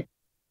starting point,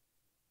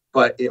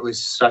 but it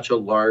was such a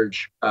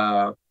large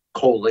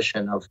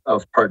coalition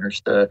of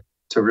partners to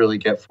really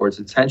get Ford's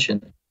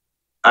attention.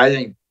 I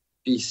think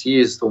BC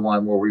is the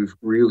one where we've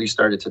really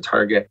started to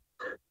target.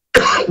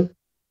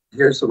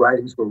 Here's the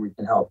ridings where we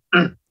can help.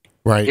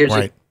 Right, Here's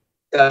right.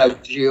 A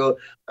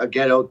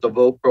Get Out the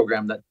Vote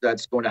program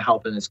that's going to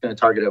help, and it's going to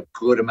target a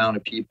good amount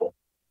of people,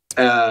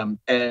 and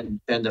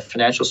the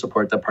financial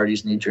support that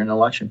parties need during an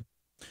election.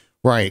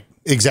 Right,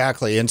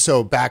 exactly. And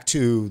so back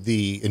to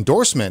the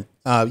endorsement,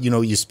 you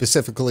know, you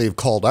specifically have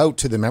called out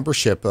to the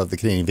membership of the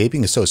Canadian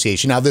Vaping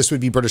Association. Now, this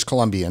would be British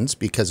Columbians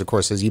because, of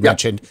course, as you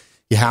mentioned,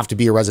 you have to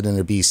be a resident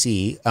of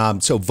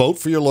BC. So vote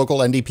for your local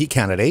NDP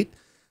candidate.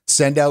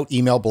 Send out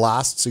email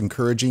blasts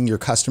encouraging your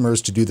customers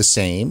to do the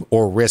same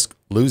or risk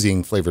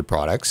losing flavored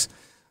products,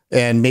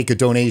 and make a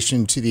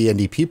donation to the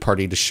NDP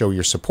party to show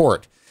your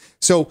support.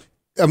 So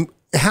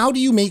how do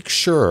you make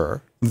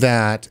sure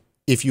that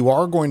if you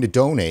are going to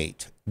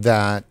donate,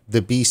 that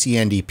the BC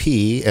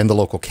NDP and the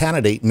local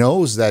candidate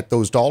knows that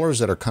those dollars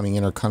that are coming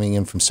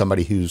in from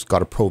somebody who's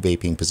got a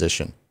pro-vaping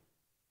position?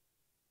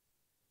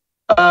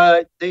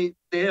 They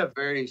have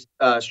very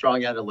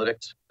strong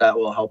analytics that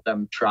will help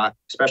them track,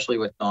 especially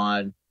with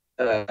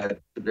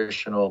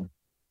non-traditional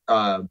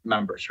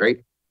members,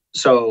 right?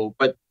 So,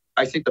 but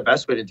I think the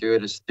best way to do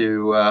it is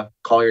to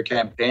call your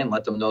campaign,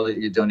 let them know that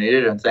you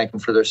donated, and thank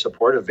them for their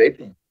support of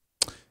vaping.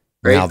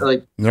 Right? Now,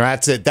 like,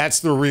 that's it.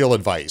 That's the real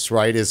advice,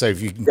 right? Is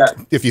if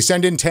you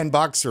send in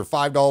 $10 or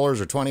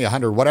 $5 or 20,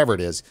 100, whatever it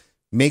is,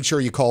 make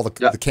sure you call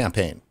the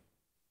campaign.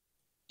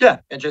 Yeah,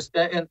 and just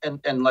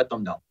and let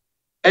them know.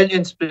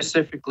 And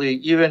specifically,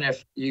 even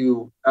if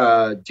you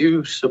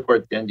do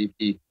support the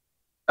NDP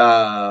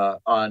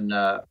on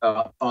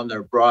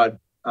their broad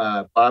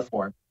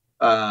platform,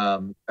 I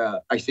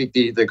think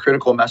the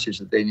critical message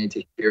that they need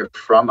to hear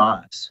from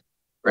us,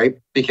 right?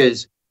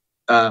 Because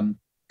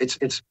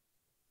it's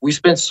we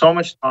spend so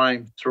much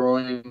time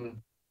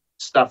throwing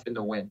stuff in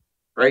the wind,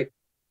 right?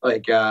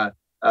 Like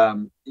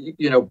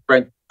you know,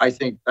 Brent, I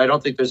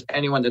don't think there's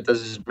anyone that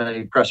does as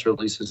many press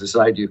releases as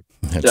I do.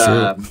 That's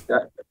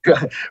true.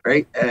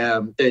 Right?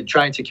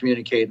 Trying to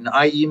communicate. And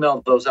I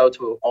emailed those out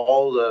to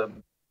all the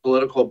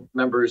political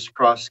members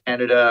across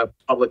Canada,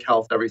 public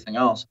health, everything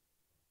else.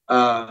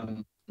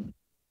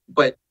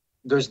 But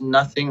there's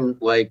nothing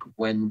like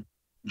when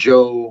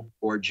Joe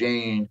or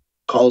Jane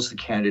calls the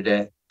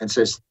candidate and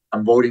says,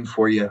 I'm voting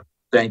for you.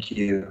 Thank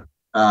you.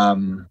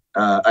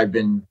 I've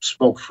been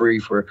smoke-free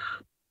for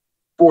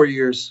 4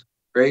 years,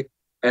 right?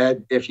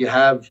 And if you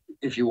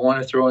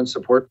want to throw in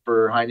support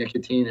for high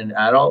nicotine in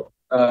adult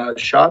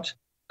shops,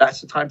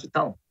 that's the time to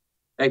tell them,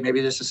 hey, maybe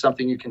this is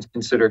something you can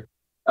consider.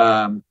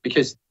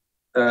 Because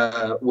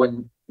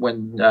when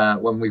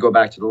we go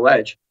back to the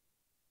ledge,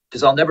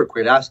 because I'll never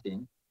quit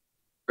asking,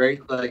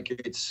 right? Like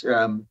it's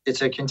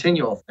a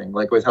continual thing.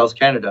 Like with Health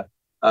Canada,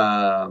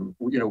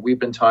 you know, we've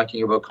been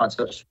talking about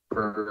concepts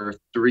for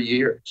 3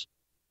 years,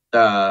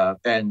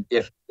 and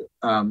if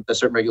a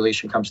certain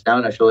regulation comes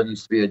down, I feel it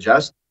needs to be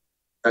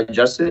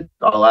adjusted,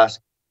 I'll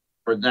ask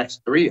for the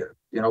next 3 years,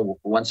 you know,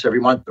 once every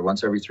month or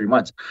once every 3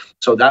 months.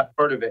 So that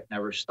part of it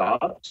never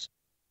stops,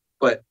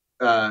 but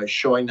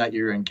showing that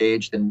you're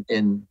engaged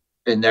in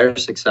their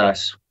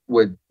success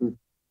would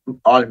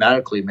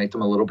automatically make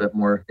them a little bit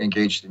more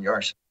engaged in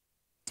yours.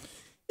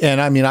 And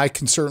I mean, I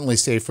can certainly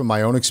say from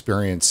my own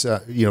experience,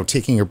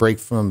 taking a break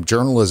from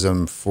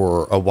journalism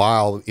for a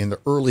while in the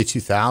early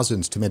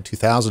 2000s to mid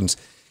 2000s,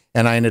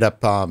 and I ended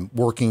up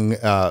working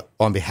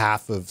on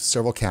behalf of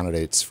several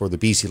candidates for the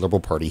BC Liberal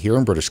Party here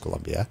in British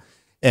Columbia,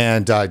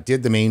 and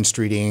did the main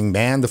streeting,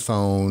 manned the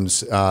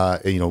phones,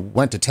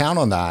 went to town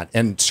on that.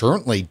 And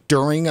certainly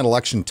during an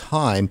election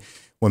time,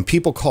 when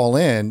people call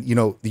in,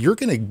 you're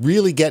going to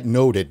really get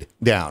noted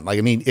down. Like,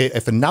 I mean,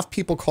 if enough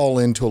people call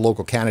in to a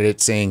local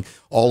candidate saying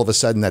all of a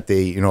sudden that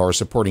they, are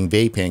supporting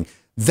vaping,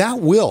 that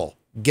will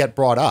get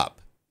brought up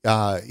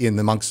in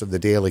amongst of the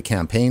daily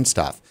campaign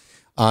stuff.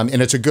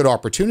 And it's a good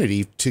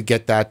opportunity to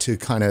get that to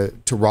kind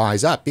of to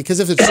rise up,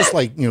 because if it's just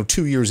like,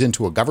 2 years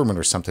into a government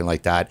or something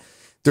like that,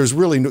 there's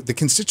really the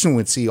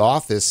constituency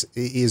office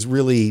is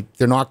really,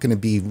 they're not going to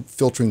be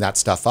filtering that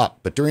stuff up.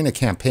 But during a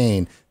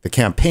campaign, the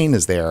campaign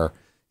is there,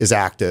 is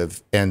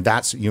active, and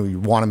that's, you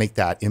want to make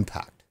that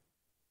impact.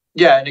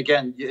 Yeah. And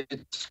again,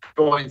 it's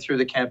going through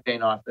the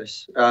campaign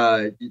office.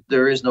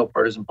 There is no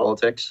partisan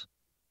politics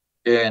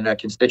in a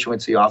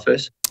constituency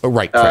office. Oh,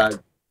 right. Correct.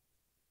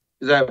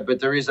 But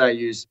the reason I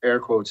use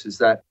air quotes is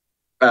that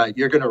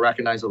you're going to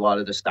recognize a lot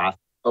of the staff.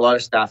 A lot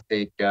of staff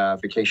take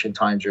vacation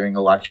time during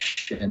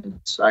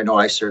elections. I know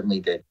I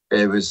certainly did.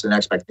 It was an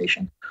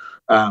expectation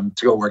to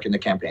go work in the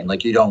campaign.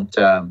 Like, you don't,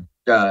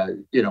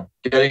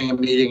 getting a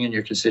meeting in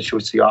your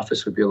constituency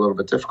office would be a little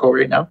bit difficult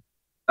right now.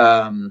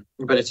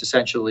 But it's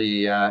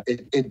essentially,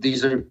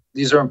 these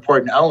are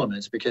important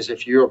elements, because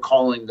if you're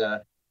calling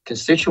the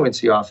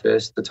constituency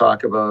office to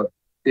talk about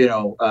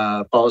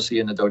policy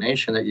and the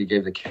donation that you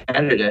gave the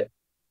candidate,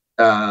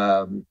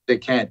 they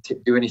can't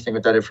do anything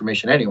with that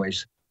information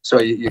anyways. So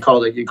you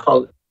call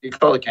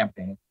the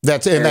campaign.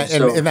 That's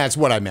and that's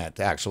what I meant,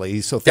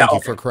 actually. So thank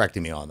you for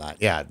correcting me on that.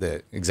 Yeah,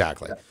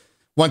 exactly. Yeah.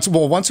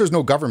 Once there's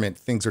no government,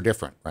 things are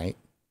different, right?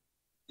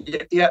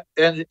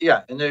 And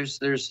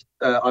there's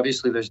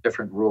obviously there's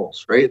different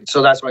rules, right?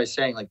 So that's why I'm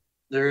saying, like,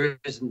 there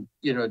isn't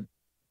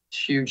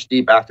huge,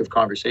 deep, active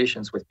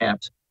conversations with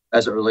camps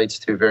as it relates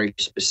to very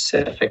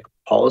specific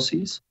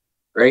policies,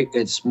 right?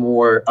 It's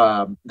more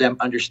them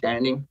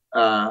understanding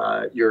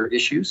your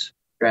issues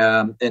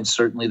and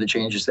certainly the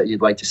changes that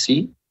you'd like to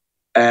see,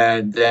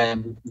 and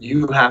then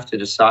you have to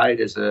decide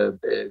as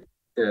an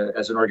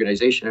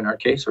organization, in our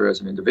case, or as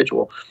an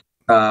individual,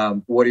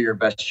 what are your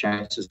best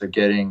chances of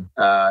getting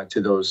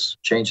to those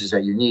changes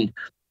that you need.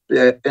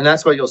 And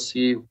that's why you'll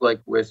see,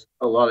 like, with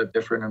a lot of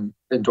different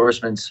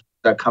endorsements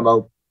that come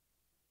out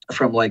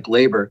from, like,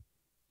 Labor,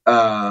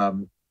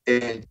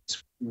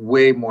 it's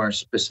way more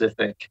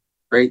specific,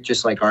 right?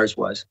 Just like ours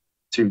was,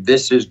 to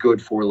this is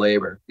good for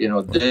labor.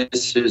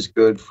 This is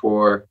good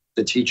for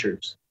the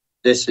teachers.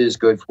 This is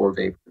good for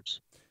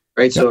vapors,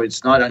 right? Yep. So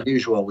it's not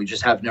unusual. We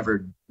just have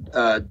never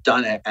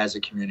done it as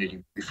a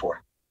community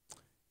before.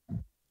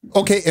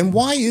 Okay, and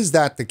why is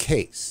that the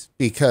case?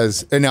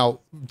 Because, and now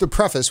the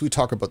preface, we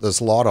talk about this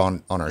a lot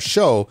on our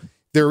show,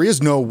 there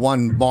is no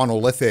one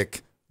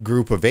monolithic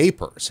group of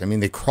vapors. I mean,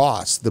 they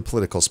cross the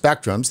political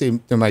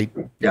spectrums. There might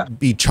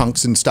be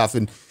chunks and stuff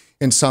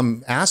in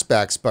some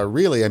aspects, but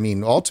really, I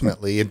mean,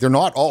 ultimately, they're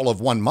not all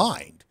of one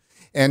mind.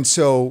 And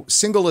so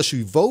single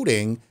issue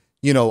voting,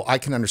 I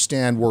can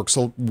understand works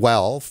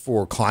well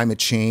for climate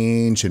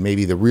change and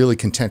maybe the really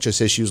contentious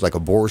issues like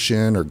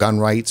abortion or gun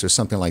rights or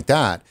something like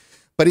that.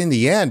 But in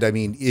the end, I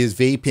mean, is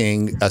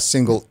vaping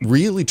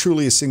really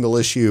truly a single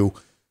issue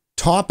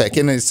topic?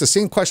 And it's the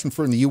same question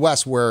for in the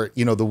US, where,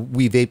 the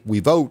we vape,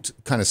 we vote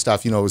kind of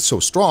stuff, is so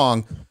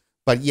strong,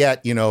 but yet,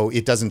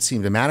 it doesn't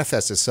seem to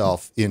manifest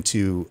itself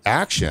into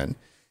action.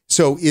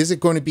 So is it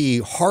going to be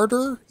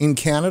harder in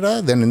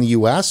Canada than in the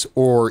US,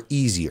 or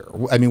easier?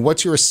 I mean,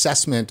 what's your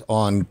assessment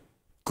on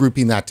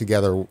grouping that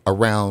together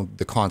around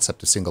the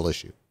concept of single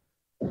issue?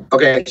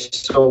 Okay,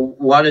 so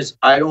one is,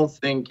 I don't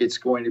think it's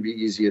going to be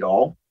easy at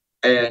all.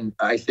 And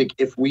I think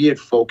if we had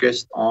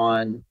focused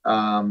on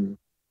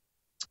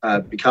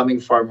becoming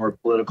far more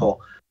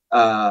political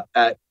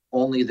at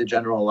only the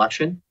general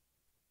election,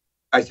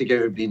 I think it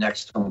would be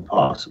next to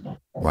impossible.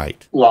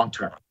 Right. Long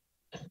term.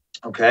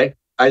 Okay.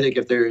 I think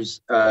if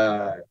there's,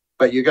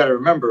 but you got to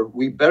remember,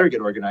 we better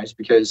get organized,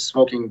 because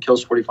smoking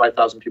kills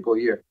 45,000 people a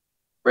year,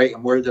 right?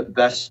 And we're the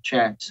best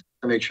chance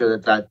to make sure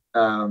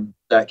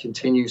that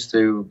continues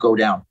to go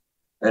down.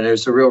 And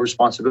there's a real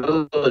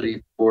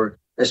responsibility for,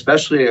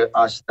 especially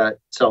us that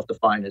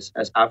self-define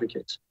as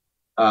advocates,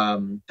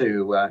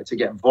 to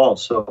get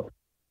involved. So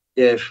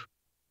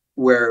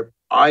where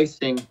I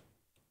think,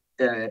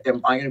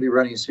 I'm going to be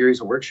running a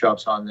series of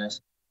workshops on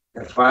this,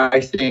 if I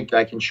think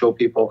I can show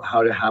people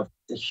how to have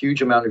a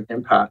huge amount of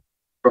impact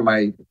from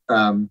my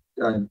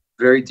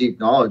very deep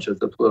knowledge of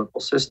the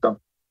political system,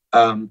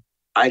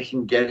 I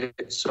can get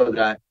it so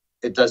that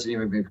it doesn't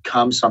even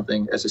become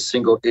something as a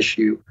single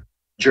issue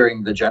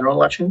during the general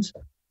elections.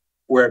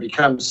 Where it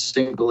becomes a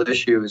single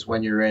issue is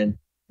when you're in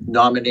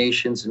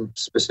nominations and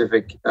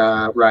specific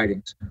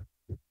ridings,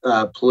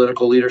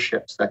 political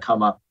leaderships that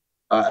come up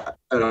at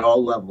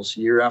all levels,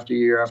 year after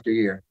year after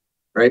year,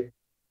 right?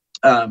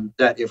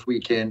 that if we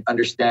can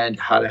understand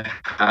how to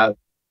have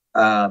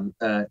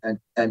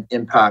an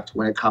impact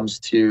when it comes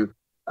to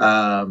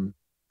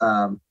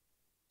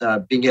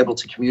being able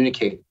to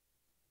communicate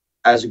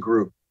as a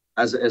group,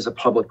 as a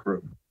public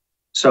group.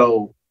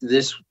 So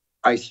this,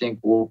 I think,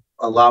 will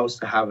allow us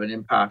to have an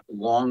impact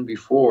long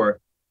before,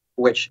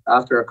 which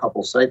after a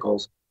couple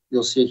cycles,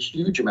 you'll see a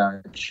huge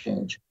amount of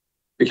change.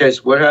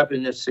 Because what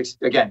happened if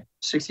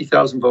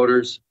 60,000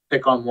 voters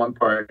pick on one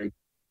party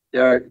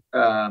there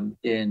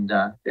in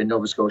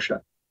Nova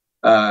Scotia.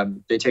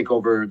 They take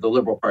over the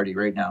Liberal Party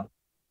right now.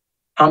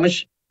 How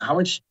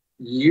much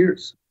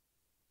years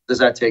does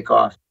that take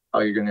off? How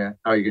you're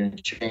gonna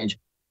change,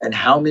 and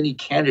how many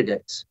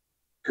candidates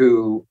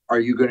who are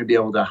you going to be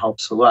able to help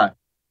select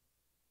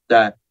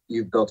that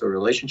you've built a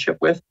relationship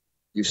with,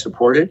 you've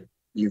supported,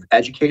 you've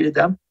educated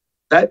them?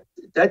 That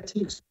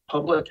takes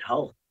public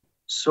health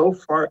so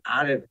far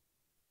out of it,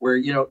 where,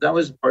 you know, that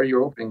was part of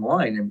your opening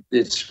line, and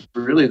it's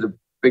really the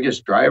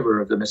biggest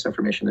driver of the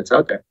misinformation that's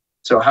out there.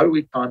 So how do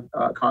we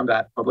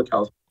combat public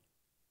health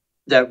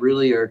that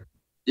really are,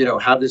 you know,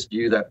 have this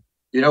view that,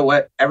 you know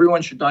what,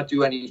 everyone should not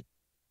do anything.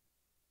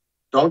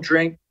 Don't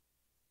drink,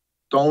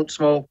 don't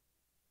smoke,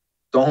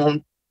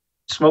 don't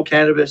smoke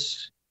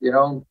cannabis, you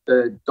know,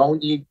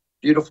 don't eat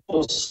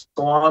beautiful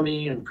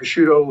salami and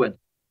prosciutto, and,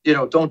 you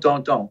know,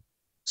 don't.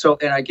 So,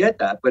 and I get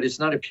that, but it's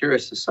not a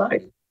purist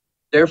society.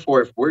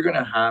 Therefore, if we're going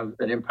to have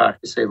an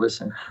impact to say,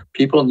 listen,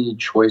 people need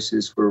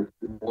choices for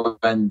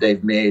when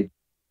they've made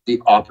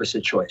the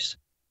opposite choice.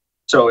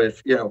 So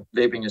if, you know,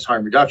 vaping is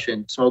harm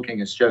reduction, smoking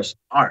is just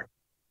harm,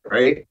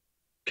 right?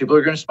 People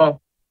are going to smoke.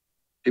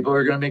 People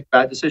are going to make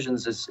bad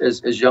decisions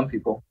as young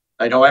people.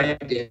 I know I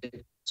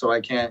did, so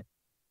I can't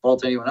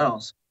fault anyone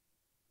else.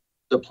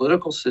 The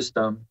political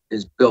system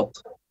is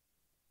built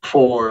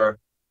for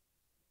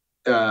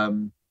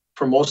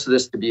most of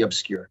this to be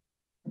obscure,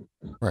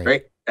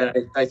 right?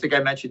 And I think I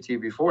mentioned to you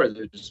before,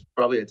 there's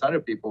probably a ton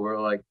of people who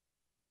are like,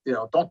 you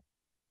know, don't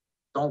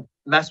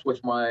mess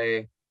with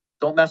my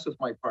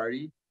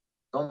party,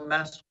 don't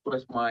mess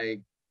with my,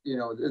 you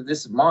know,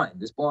 this is mine,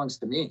 this belongs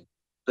to me.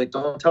 Like,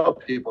 don't tell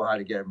people how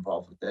to get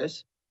involved with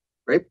this,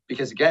 right?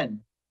 Because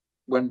again,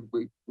 when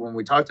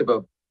we talked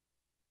about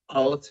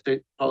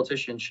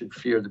politicians should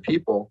fear the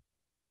people,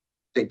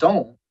 they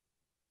don't,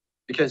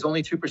 because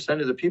only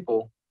 2% of the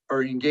people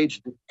are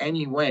engaged in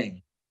any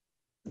way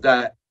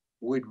that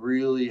would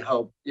really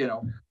help, you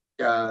know,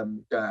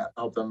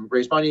 help them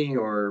raise money,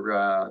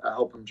 or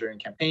help them during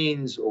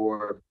campaigns,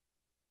 or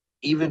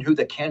even who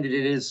the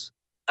candidate is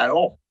at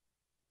all.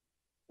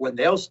 When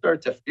they'll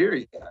start to fear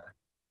you,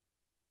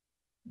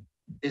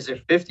 is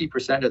if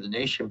 50% of the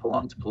nation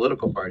belong to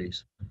political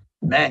parties,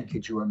 man,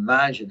 could you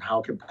imagine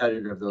how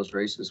competitive those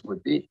races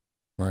would be?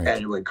 Right.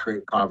 And it would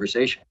create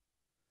conversation,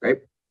 right?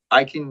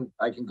 I can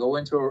go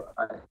into,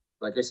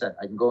 like I said,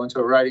 I can go into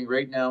a riding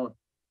right now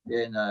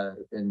in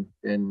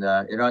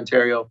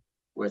Ontario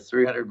with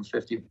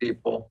 350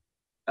 people,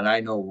 and I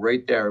know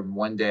right there in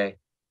one day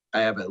I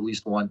have at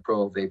least one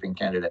pro vaping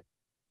candidate.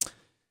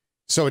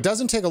 So it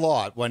doesn't take a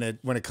lot when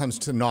it comes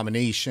to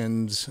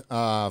nominations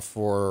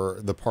for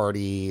the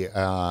party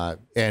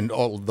and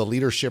all the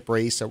leadership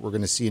race that we're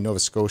going to see in Nova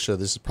Scotia.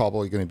 This is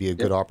probably going to be a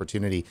good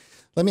opportunity.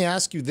 Let me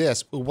ask you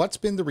this. What's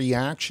been the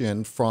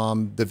reaction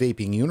from the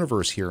vaping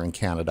universe here in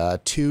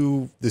Canada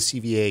to the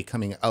CVA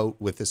coming out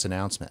with this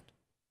announcement?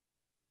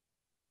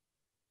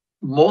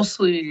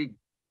 Mostly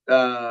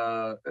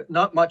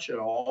not much at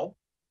all.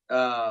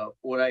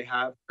 What I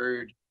have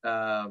heard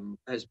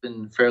has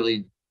been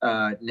fairly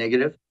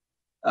negative.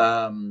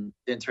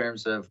 In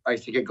terms of, I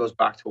think it goes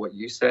back to what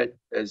you said,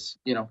 as,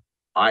 you know,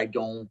 I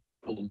don't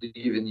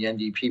believe in the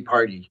NDP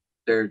party.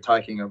 They're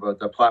talking about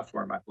the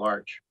platform at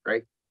large,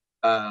 right?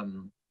 But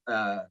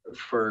I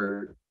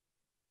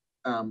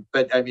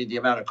mean, the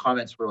amount of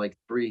comments were like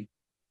 3.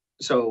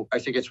 So I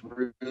think it's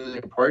really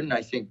important.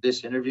 I think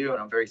this interview,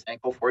 and I'm very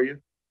thankful for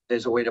you,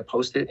 there's a way to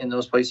post it in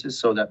those places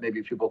so that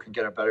maybe people can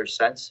get a better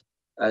sense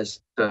as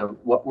to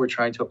what we're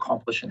trying to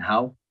accomplish and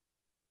how,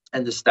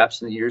 and the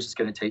steps and the years it's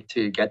going to take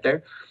to get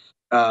there.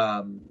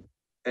 And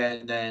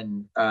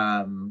then,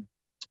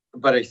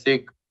 but I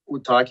think we're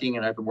talking,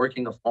 and I've been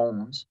working the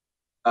phones.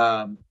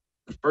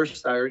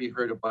 First, I already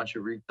heard a bunch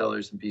of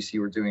retailers in BC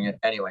were doing it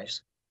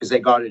anyways, because they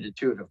got it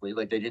intuitively.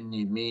 Like, they didn't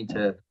need me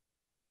to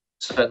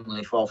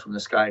suddenly fall from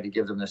the sky to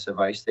give them this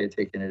advice. They had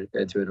taken it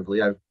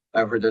intuitively.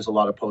 I've heard there's a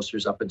lot of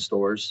posters up in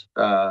stores,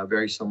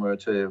 very similar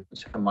to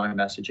my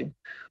messaging.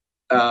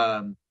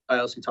 I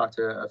also talked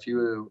to a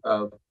few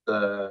of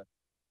the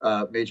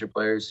major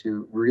players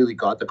who really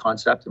got the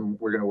concept, and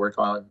we're going to work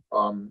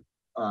on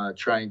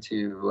trying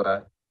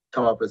to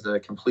come up with a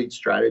complete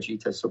strategy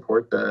to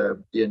support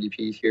the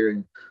NDP here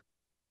in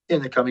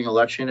the coming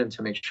election, and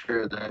to make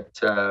sure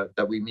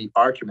that we meet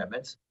our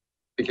commitments,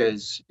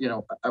 because, you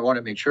know, I want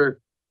to make sure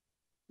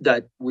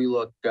that we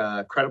look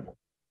credible.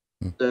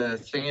 The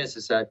thing is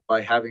that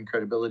by having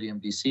credibility in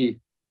BC,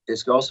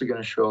 it's also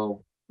going to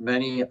show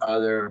many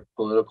other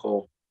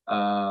political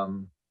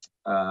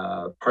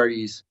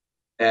parties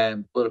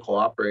and political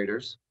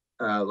operators,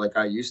 like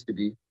I used to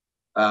be,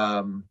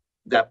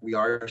 that we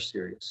are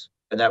serious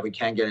and that we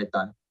can get it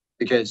done.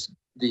 Because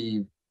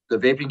the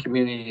vaping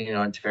community in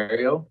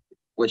Ontario,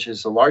 which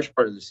is a large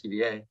part of the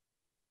CVA,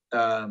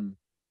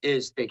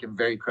 is taken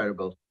very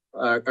credible,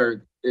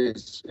 or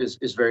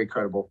is very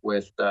credible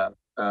with the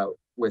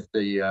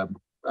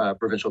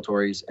provincial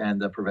Tories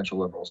and the provincial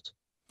Liberals.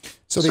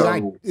 So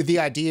the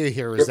idea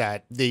here is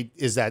that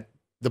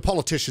the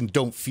politicians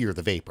don't fear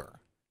the vapor.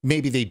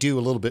 Maybe they do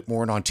a little bit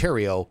more in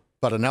Ontario,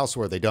 but in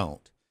elsewhere they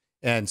don't.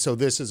 And so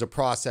this is a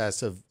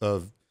process of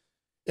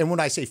and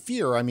when I say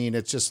fear, I mean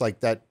it's just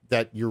like that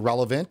you're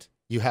relevant,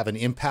 you have an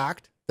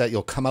impact, that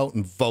you'll come out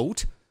and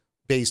vote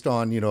based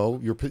on,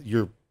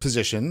 your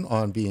position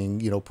on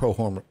being, pro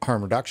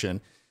harm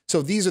reduction.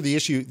 So these are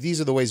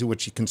the ways in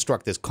which you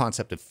construct this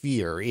concept of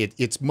fear.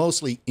 It's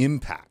mostly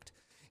impact.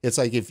 It's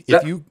like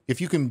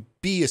if you can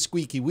be a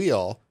squeaky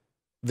wheel,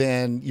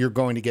 then you're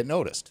going to get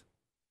noticed.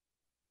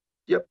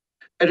 Yep.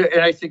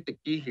 And I think the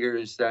key here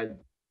is that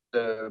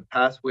the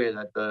pathway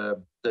that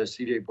the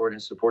CVA board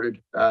has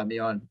supported me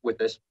on with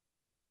this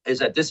is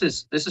that this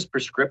is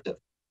prescriptive.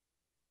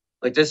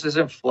 Like, this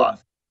isn't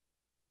fluff,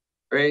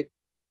 right?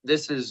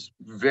 This is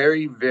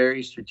very,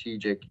 very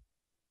strategic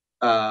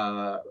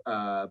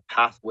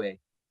pathway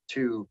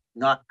to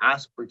not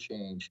ask for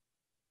change,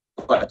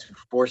 but to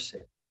force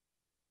it,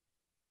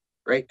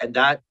 right? And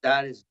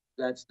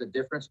that's the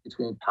difference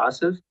between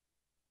passive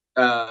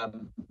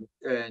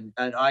and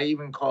I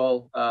even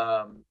call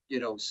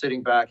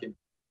sitting back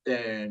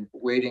and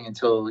waiting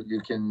until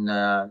you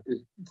can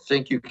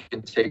think you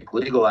can take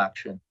legal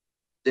action.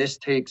 This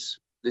takes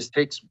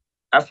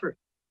effort.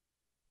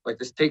 Like,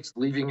 this takes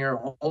leaving your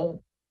home,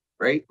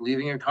 right?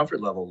 Leaving your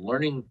comfort level,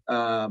 learning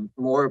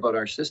more about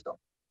our system,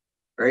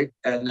 right?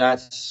 And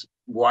that's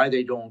why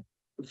they don't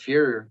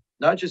fear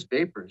not just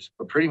vapors,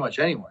 but pretty much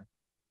anyone.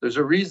 There's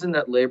a reason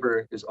that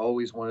labor is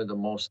always one of the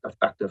most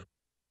effective.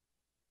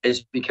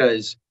 It's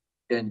because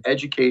in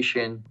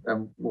education,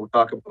 and we'll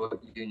talk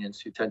about unions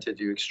who tend to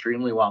do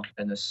extremely well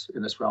in this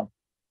realm,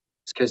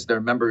 it's because their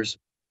members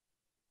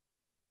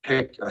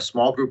pick a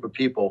small group of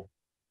people,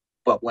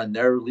 but when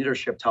their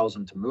leadership tells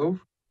them to move,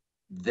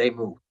 they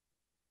move,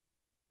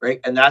 right?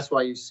 And that's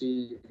why you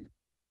see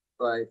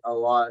like a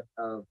lot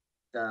of,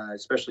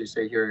 especially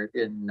say here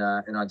in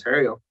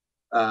Ontario,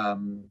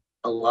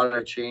 a lot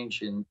of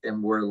change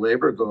in where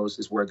labor goes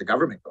is where the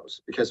government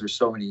goes, because there's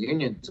so many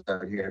unions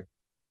out here.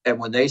 And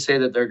when they say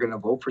that they're going to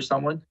vote for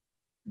someone,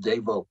 they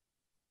vote.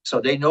 So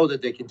they know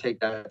that they can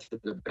take that to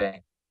the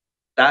bank.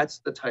 That's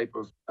the type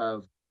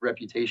of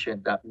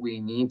reputation that we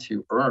need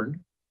to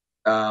earn,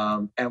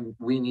 and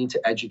we need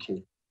to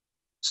educate.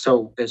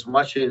 So as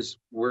much as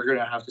we're going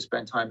to have to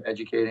spend time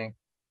educating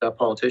the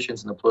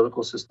politicians and the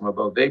political system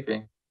about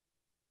vaping,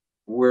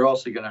 we're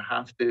also going to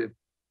have to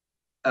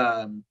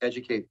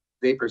educate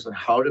vapers on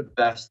how to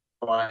best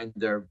find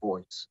their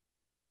voice.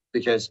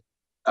 Because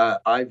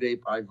I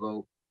vape, I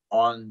vote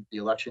on the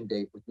election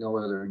date with no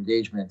other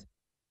engagement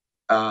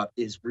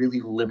is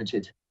really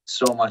limited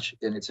so much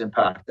in its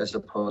impact as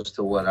opposed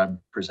to what I'm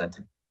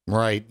presenting.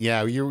 Right.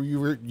 Yeah.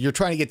 You're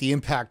trying to get the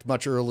impact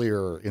much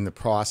earlier in the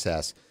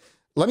process.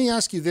 Let me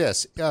ask you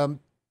this.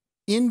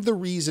 In the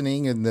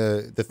reasoning and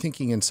the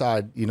thinking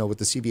inside, with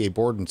the CVA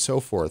board and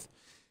so forth,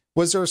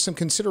 was there some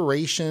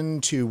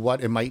consideration to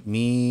what it might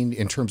mean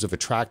in terms of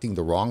attracting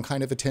the wrong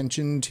kind of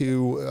attention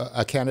to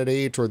a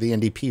candidate or the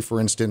NDP, for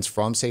instance,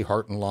 from, say,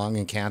 heart and lung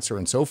and cancer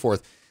and so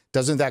forth?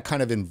 Doesn't that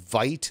kind of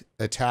invite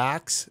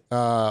attacks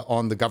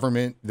on the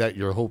government that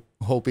you're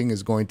hoping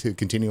is going to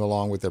continue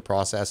along with the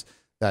process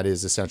that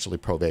is essentially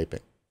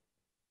pro-vaping?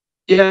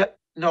 Yeah,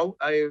 no,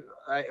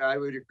 I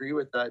would agree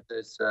with that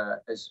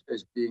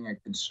as being a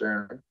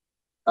concern.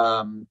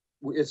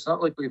 It's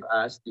not like we've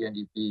asked the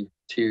NDP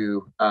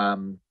to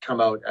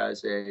come out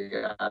as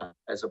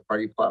a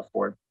party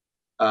platform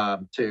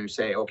to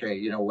say, okay,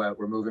 you know what,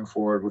 we're moving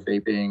forward with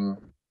vaping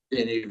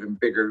in even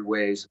bigger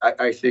ways.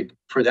 I think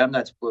for them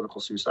that's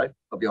political suicide.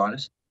 I'll be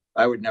honest.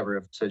 I would never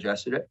have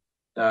suggested it.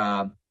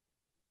 I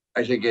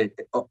think it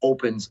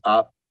opens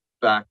up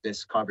back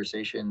this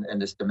conversation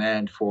and this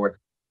demand for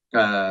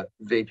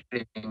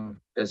vaping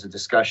as a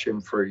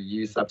discussion for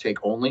youth uptake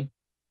only,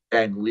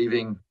 and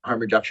leaving harm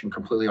reduction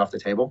completely off the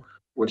table,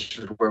 which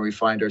is where we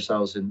find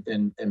ourselves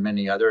in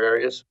many other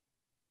areas,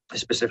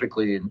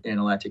 specifically in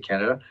Atlantic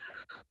Canada.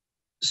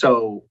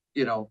 So,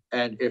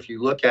 and if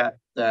you look at,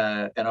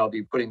 and I'll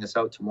be putting this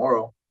out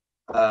tomorrow,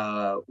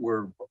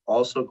 we're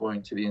also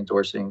going to be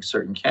endorsing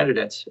certain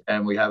candidates,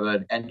 and we have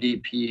an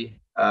NDP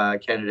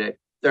candidate,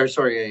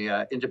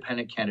 a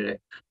independent candidate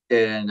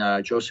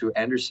in Joshua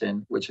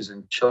Anderson, which is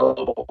in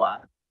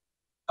Chilliwack.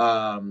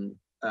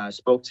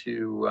 Spoke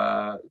to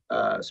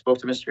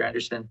Mr.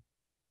 Anderson.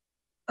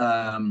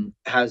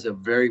 Has a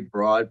very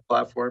broad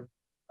platform.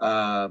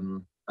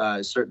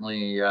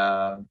 Certainly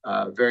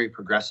very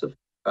progressive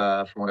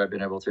from what I've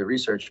been able to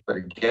research, but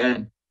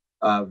again,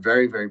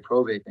 very, very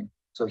pro-vaping.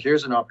 So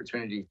here's an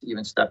opportunity to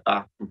even step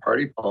back from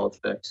party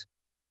politics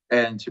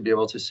and to be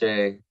able to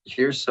say,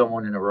 here's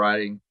someone in a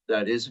riding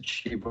that is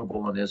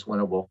achievable and is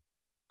winnable.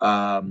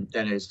 and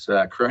is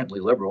currently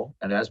Liberal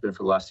and has been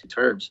for the last 2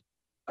 terms,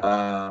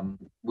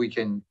 we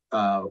can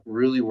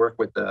really work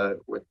with the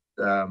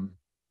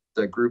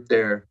group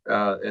there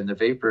and the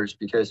vapors,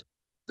 because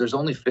there's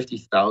only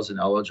 50,000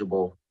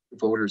 eligible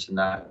voters in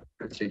that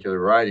particular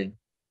riding,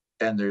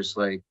 and there's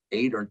like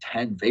 8 or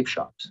 10 vape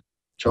shops.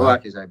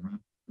 Chilliwack is a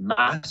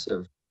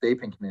massive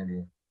vaping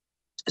community,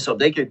 so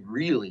they could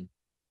really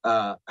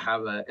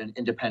have an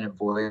independent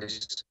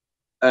voice,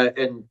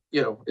 and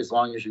as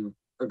long as you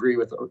agree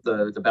with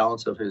the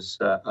balance of his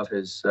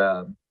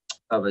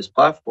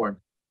platform.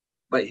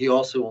 But he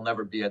also will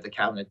never be at the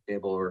cabinet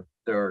table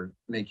or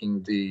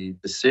making the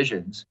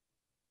decisions.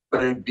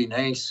 But it'd be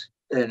nice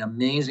and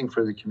amazing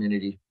for the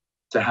community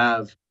to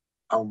have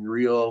a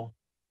real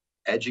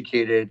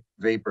educated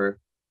vapor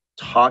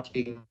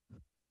talking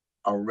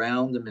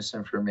around the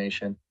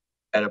misinformation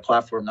at a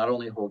platform, not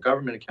only hold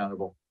government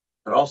accountable,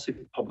 but also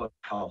public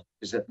health.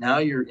 Is that now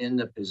you're in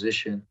the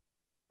position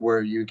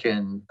where you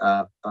can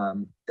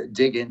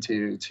dig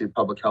into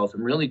public health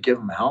and really give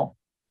them help.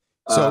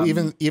 So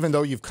even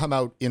though you've come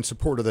out in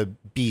support of the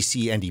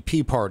BC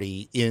NDP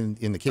party, in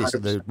the case 100%.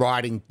 Of the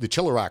riding, the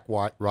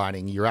Chilliwack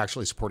riding, you're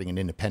actually supporting an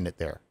independent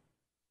there.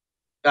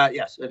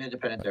 Yes, an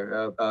independent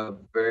there,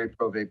 very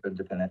pro-vape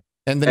independent.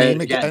 And the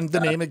name again, and the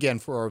name again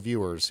for our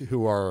viewers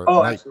who are.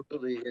 Oh,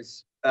 absolutely.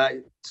 It's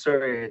it's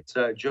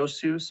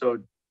Josue, so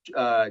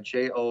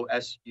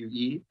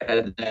Josue,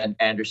 and then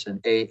Anderson,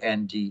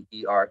 Anderson.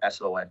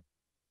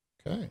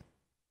 Okay.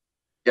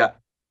 Yeah,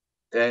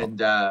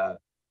 and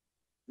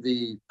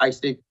I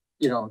think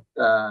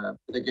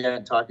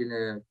again, talking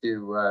to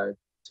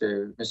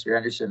Mr.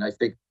 Anderson, I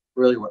think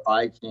really what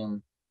I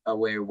came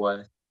away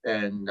with,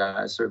 and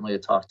certainly a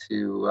talk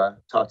to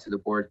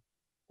the board,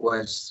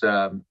 was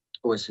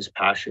his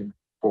passion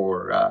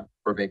for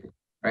vaping.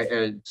 Right,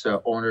 and it's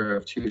owner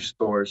of 2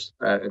 stores,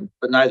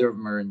 but neither of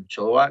them are in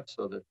Chilliwack,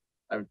 so that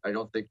I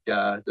don't think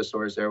the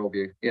stores there will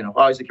be,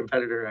 always a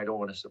competitor. I don't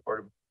want to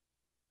support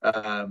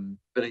them,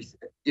 but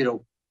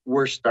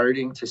we're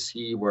starting to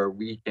see where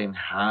we can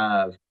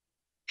have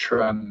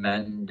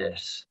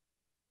tremendous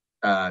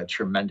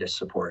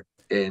support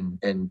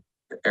in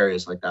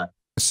areas like that.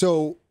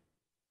 So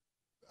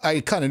I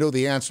kind of know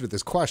the answer to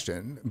this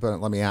question,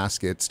 but let me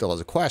ask it still as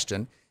a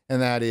question,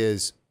 and that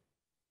is,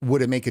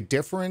 would it make a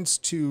difference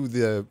to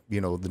the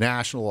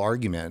national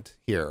argument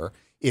here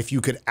if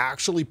you could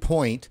actually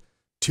point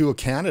to a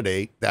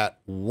candidate that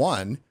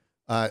won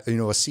a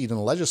seat in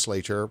the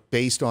legislature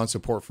based on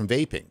support from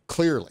vaping?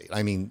 Clearly,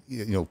 I mean,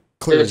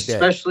 clear as day.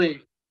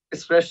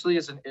 Especially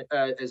as an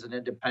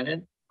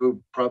independent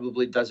who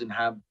probably doesn't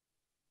have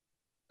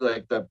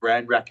like the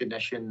brand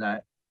recognition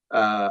that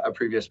a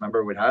previous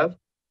member would have.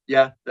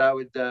 Yeah, that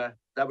would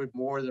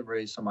more than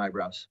raise some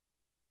eyebrows,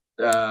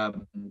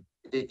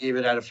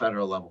 even at a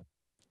federal level.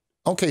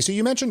 Okay, so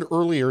you mentioned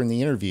earlier in the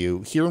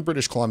interview here in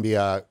British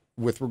Columbia,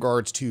 with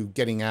regards to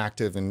getting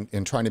active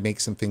and trying to make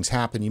some things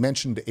happen, you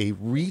mentioned a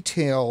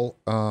retail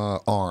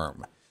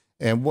arm.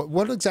 And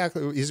what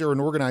exactly, is there an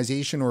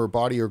organization or a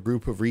body or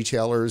group of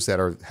retailers that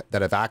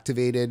have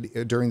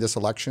activated during this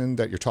election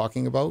that you're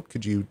talking about?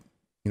 Could you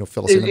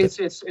fill us in a bit?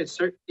 It's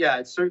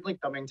certainly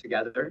coming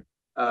together.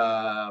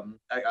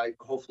 I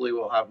hopefully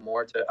will have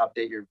more to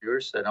update your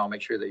viewers, and I'll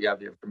make sure that you have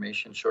the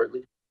information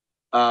shortly.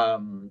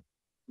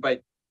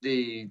 But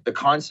the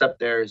concept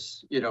there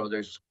is,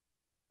 there's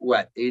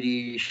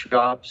 80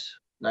 shops,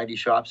 90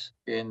 shops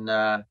in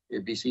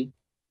BC.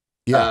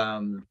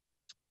 Yeah.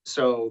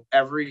 So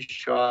every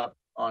shop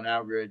on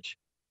average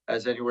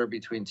has anywhere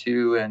between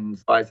 2,000 and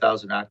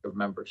 5,000 active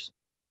members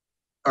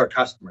or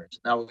customers.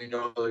 Now we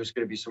know there's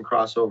going to be some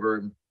crossover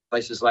in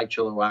places like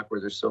Chilliwack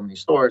where there's so many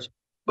stores,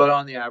 but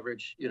on the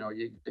average, you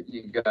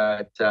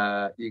got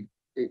and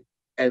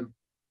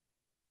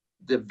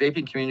the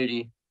vaping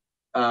community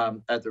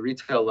at the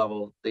retail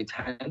level, they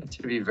tend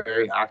to be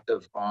very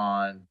active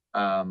on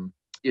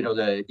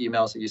the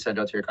emails that you send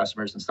out to your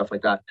customers and stuff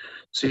like that.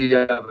 So you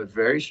have a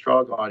very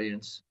strong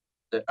audience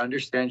that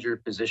understands your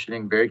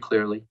positioning very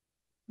clearly,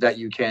 that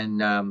you can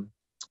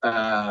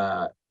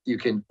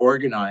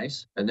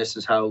organize, and this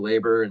is how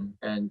labor and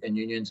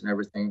unions and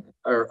everything,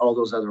 or all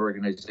those other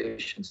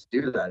organizations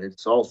do that.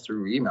 It's all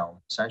through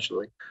email,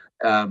 essentially,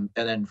 and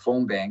then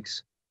phone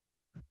banks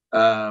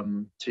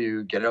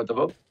to get out the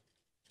vote.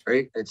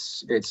 Right?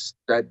 It's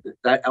that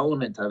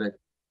element of it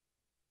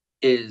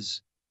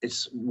is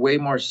way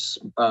more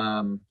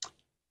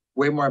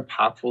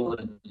impactful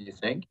than you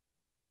think.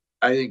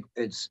 I think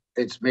it's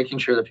making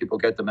sure that people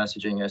get the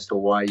messaging as to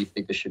why you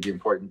think this should be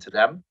important to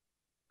them.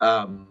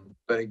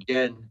 But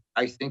again,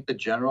 I think the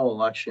general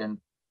election,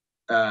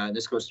 and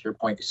this goes to your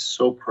point, is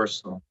so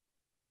personal,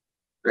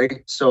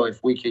 right? So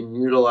if we can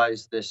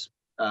utilize this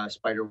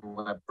spider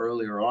web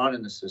earlier on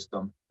in the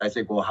system, I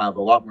think we'll have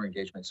a lot more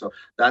engagement. So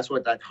that's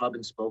what that hub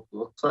and spoke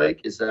looks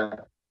like, is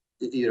that,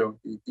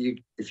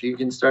 if you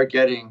can start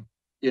getting,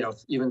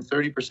 even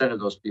 30% of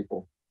those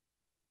people,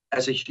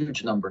 that's a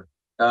huge number.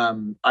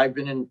 I've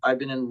been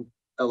in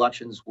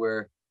elections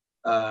where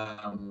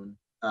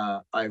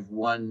I've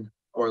won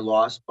or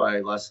lost by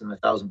less than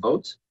 1,000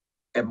 votes.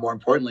 And more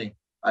importantly,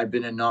 I've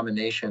been in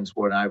nominations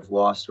when I've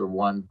lost or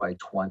won by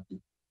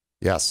 20.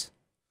 Yes.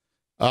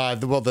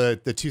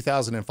 The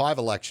 2005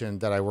 election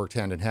that I worked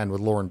hand in hand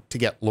with Lauren to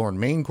get Lauren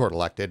Maincourt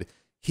elected,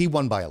 he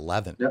won by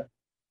 11. Yep.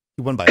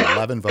 He won by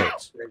 11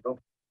 votes. There you go.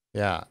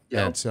 Yeah.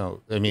 Yep. And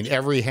so, I mean,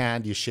 every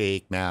hand you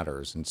shake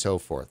matters and so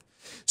forth.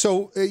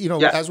 So,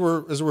 Yeah. as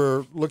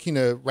we're looking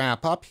to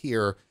wrap up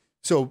here,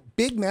 so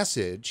big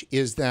message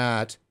is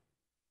that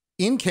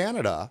in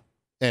Canada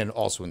and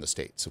also in the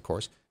States, of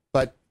course,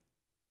 but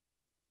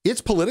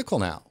it's political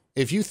now.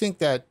 If you think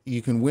that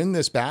you can win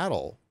this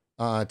battle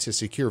to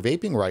secure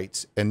vaping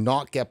rights and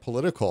not get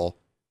political,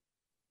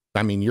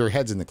 I mean, your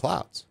head's in the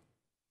clouds.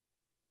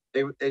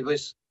 It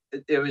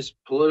was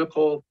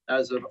political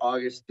as of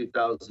August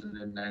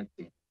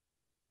 2019,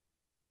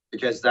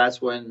 because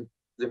that's when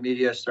the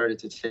media started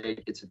to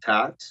take its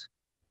attacks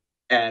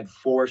and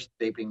forced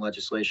vaping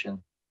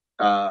legislation.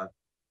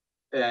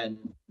 And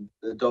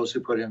those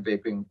who put in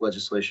vaping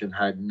legislation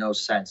had no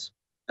sense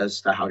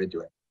as to how to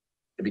do it.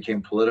 It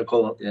became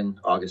political in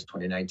August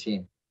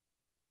 2019.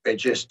 It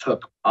just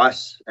took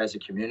us as a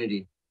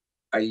community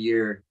a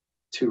year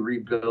to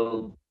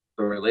rebuild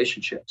the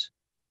relationships.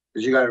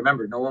 Because you got to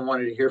remember, no one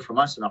wanted to hear from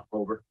us in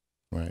October.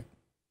 Right.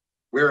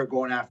 We were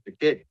going after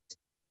kids.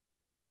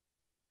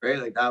 Right?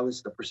 Like that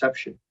was the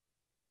perception.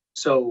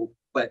 So,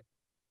 but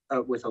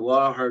with a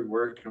lot of hard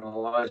work and a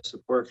lot of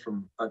support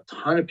from a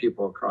ton of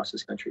people across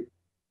this country,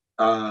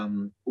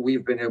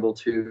 we've been able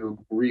to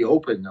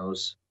reopen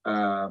those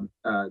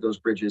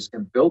bridges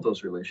and build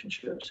those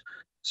relationships.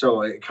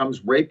 So it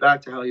comes right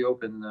back to how you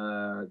open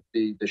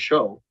the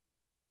show.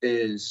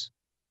 Is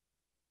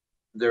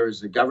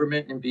there's a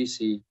government in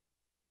BC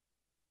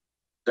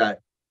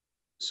that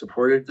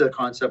supported the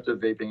concept of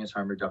vaping as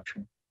harm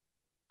reduction,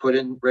 put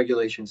in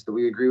regulations. Do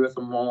we agree with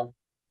them all?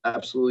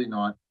 Absolutely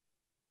not.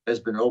 Has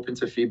been open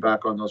to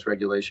feedback on those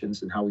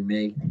regulations and how we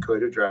may and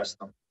could address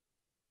them,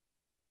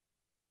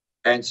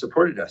 and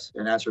supported us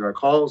and answered our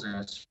calls and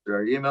answered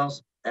our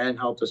emails and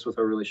helped us with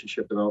our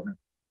relationship development.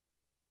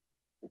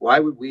 Why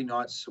would we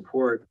not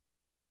support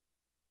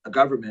a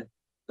government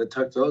that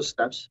took those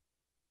steps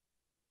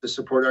to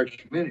support our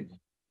community?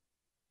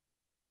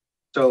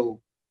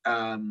 So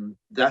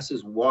this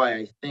is why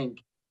I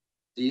think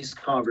these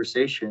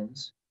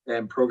conversations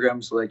and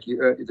programs like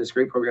this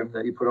great program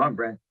that you put on,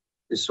 Brent,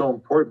 is so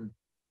important,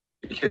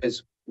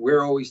 because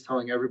we're always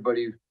telling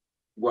everybody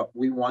what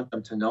we want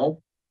them to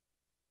know.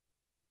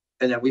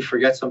 And then we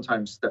forget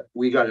sometimes that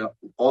we got to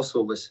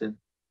also listen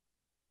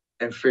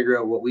and figure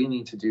out what we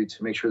need to do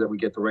to make sure that we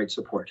get the right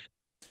support.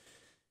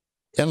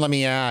 And let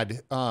me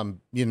add,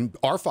 in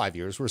our 5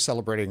 years, we're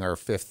celebrating our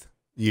 5th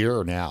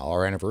year now.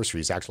 Our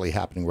anniversary is actually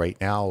happening right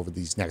now over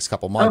these next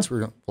couple months.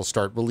 We'll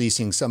start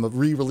re-releasing some of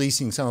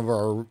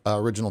our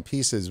original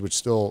pieces, which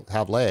still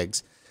have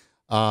legs,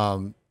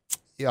 of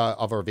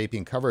our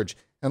vaping coverage.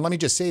 And let me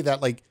just say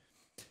that, like,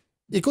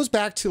 it goes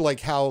back to like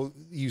how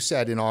you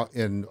said in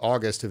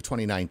August of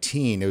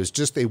 2019, it was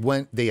just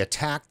they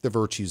attacked the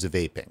virtues of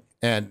vaping,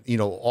 and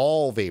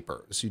all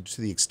vapors,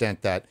 to the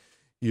extent that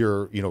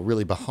you're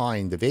really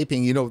behind the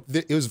vaping,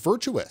 it was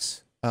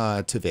virtuous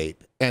to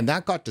vape, and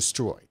that got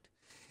destroyed.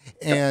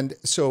 And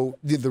so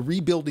the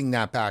rebuilding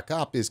that back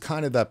up is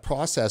kind of that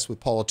process with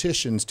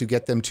politicians to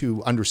get them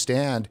to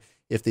understand,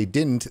 if they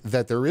didn't,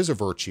 that there is a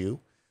virtue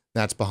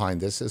that's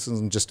behind this. This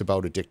isn't just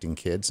about addicting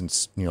kids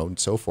and and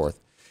so forth.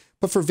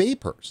 But for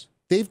vapors,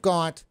 they've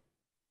got,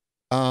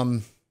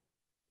 in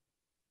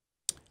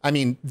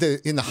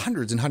the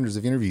hundreds and hundreds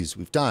of interviews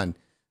we've done,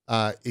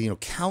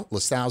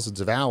 countless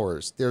thousands of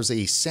hours, there's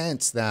a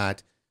sense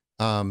that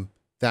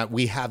that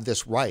we have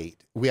this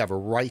right. We have a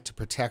right to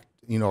protect,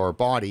 our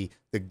body.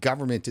 The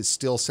government is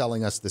still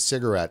selling us the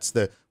cigarettes.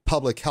 The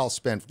public health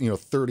spent,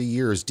 30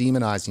 years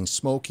demonizing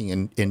smoking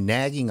and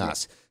nagging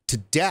us to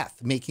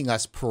death, making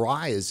us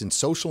pariahs in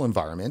social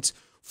environments,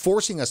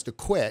 forcing us to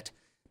quit.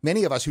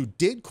 Many of us who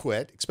did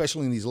quit,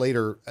 especially in these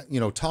later,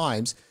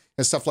 times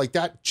and stuff like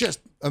that,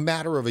 just a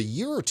matter of a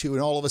year or two,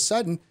 and all of a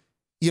sudden,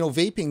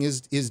 vaping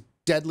is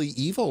deadly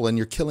evil, and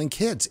you're killing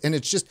kids. And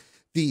it's just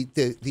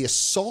the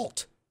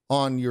assault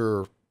on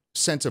your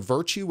sense of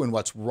virtue and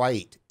what's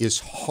right is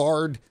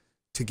hard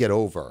to get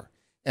over.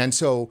 And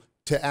so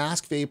to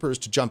ask vapors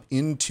to jump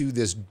into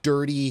this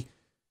dirty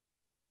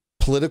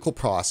political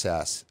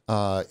process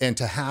and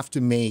to have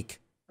to make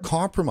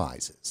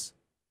compromises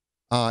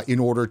in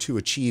order to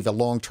achieve a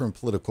long-term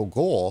political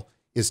goal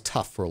is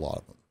tough for a lot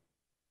of them.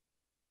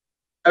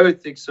 I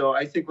would think so.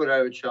 I think what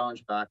I would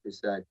challenge back is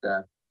that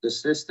the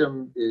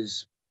system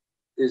is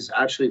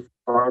actually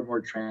far more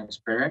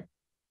transparent.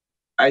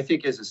 I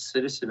think as a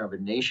citizen of a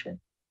nation,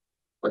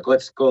 like,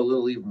 let's go a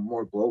little even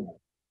more global.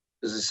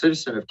 As a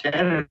citizen of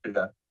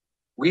Canada,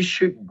 we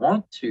should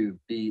want to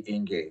be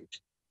engaged.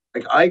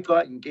 Like, I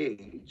got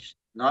engaged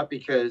not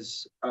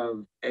because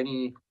of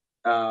any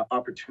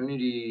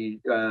opportunity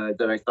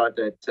that I thought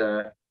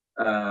that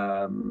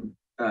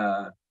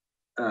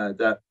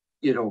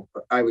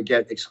I would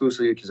get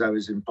exclusively because I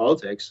was in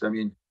politics. I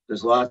mean,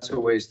 there's lots of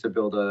ways to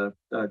build a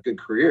good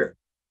career.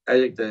 I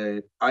think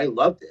that I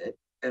loved it,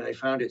 and I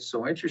found it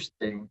so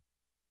interesting,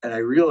 and I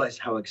realized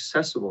how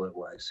accessible it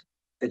was.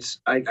 It's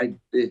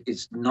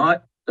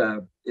not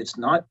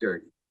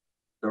dirty.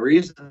 The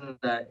reason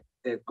that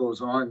it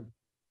goes on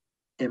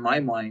in my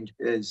mind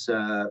is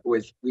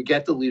we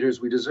get the leaders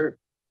we deserve,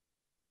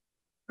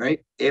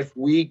 right? If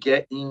we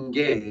get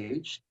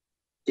engaged,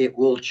 it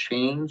will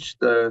change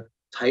the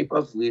type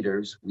of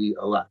leaders we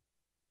elect,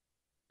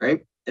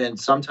 right? And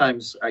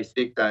sometimes I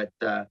think that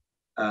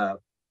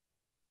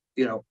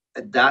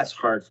that's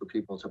hard for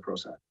people to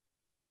process.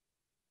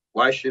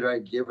 Why should I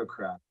give a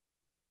crap?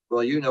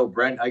 Well,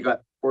 Brent, I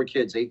got 4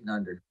 kids, 8 and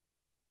under.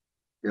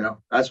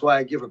 That's why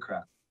I give a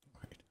crap.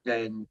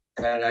 And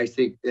I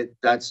think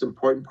that's an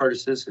important part of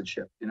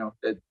citizenship.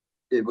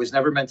 It was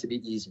never meant to be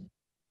easy,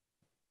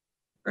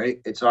 right?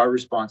 It's our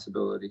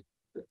responsibility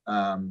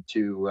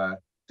to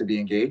be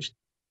engaged,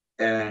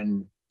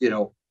 and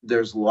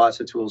there's lots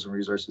of tools and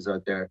resources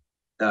out there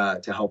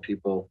to help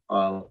people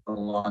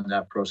along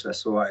that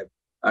process. So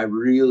I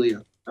really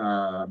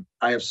I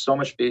have so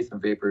much faith in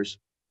vapors,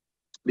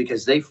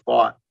 because they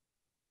fought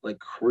like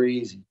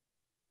crazy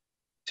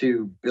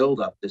to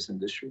build up this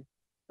industry,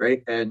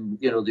 right? And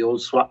the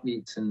old swap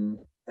meets and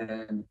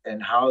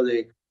how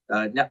they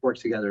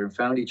networked together and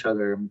found each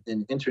other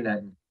in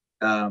internet.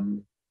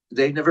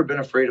 They've never been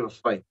afraid of a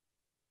fight.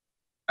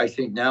 I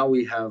think now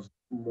we have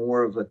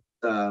more of a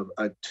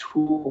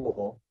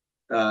tool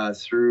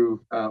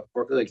through the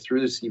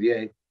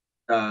CVA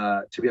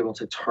to be able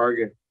to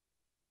target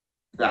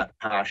that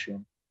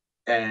passion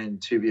and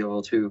to be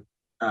able to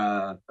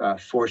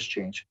force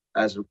change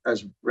as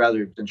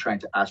rather than trying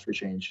to ask for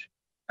change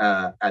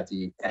at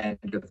the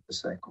end of the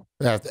cycle.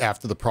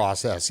 After the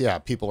process, yeah,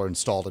 people are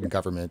installed in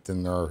government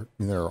and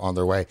they're on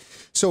their way.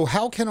 So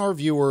how can our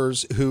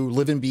viewers who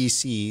live in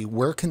BC,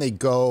 where can they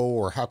go,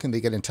 or how can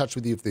they get in touch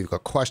with you if they've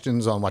got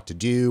questions on what to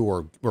do,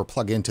 or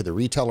plug into the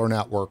retailer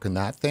network and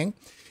that thing?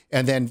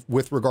 And then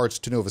with regards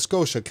to Nova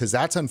Scotia, because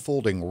that's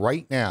unfolding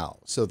right now.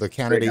 So the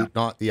candidate,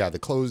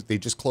 they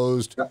just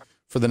closed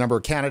for the number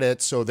of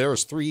candidates. So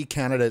there's 3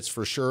 candidates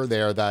for sure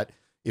there that,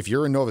 if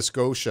you're in Nova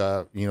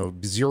Scotia,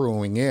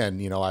 zeroing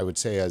in, I would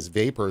say as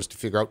vapors to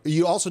figure out,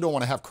 you also don't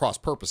want to have cross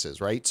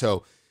purposes, right?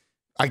 So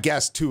I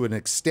guess to an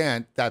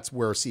extent, that's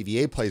where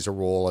CVA plays a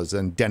role, as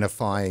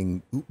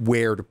identifying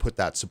where to put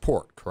that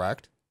support,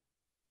 correct?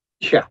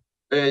 Yeah.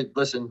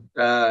 Listen,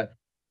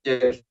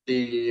 if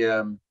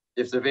the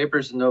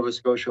vapors in Nova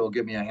Scotia will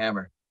give me a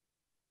hammer,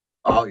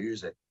 I'll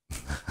use it,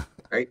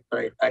 right?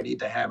 But I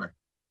need the hammer.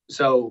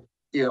 So,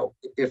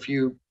 if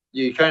you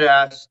kind of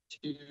asked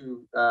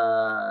two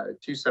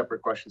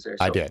separate questions there.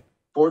 So I did.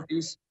 For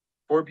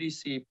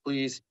BC,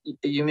 please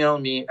email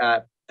me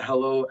at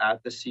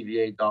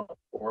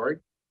hello@thecva.org.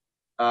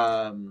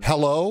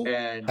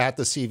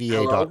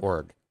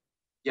 Hello@thecva.org.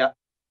 Yeah.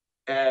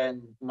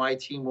 And my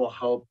team will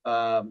help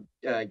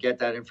get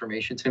that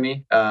information to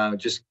me.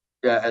 Just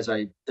as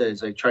I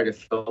try to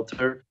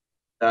filter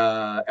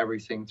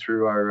everything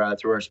through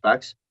our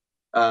specs.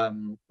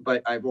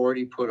 But I've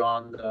already put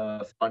on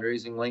the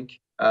fundraising link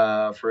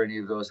for any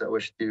of those that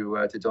wish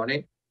to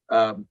donate.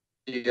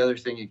 The other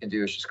thing you can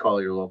do is just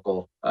call your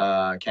local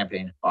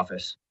campaign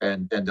office,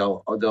 and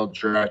they'll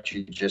direct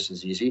you just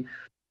as easy.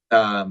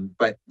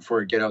 But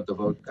for Get Out the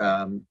Vote,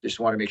 just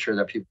want to make sure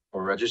that people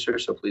register.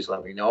 So please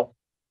let me know.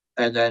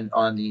 And then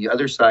on the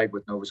other side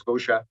with Nova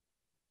Scotia,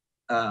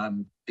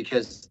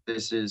 because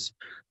this is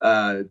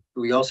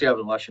we also have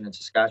an election in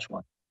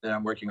Saskatchewan that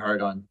I'm working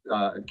hard on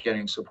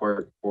getting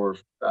support for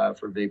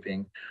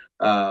vaping.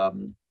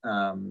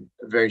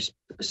 Very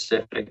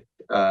specific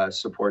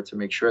support to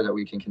make sure that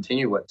we can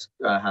continue what's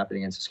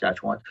happening in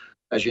Saskatchewan.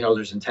 As you know,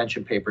 there's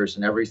intention papers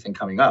and everything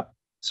coming up.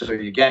 So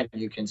again,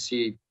 you can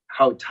see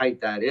how tight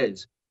that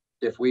is.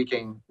 If we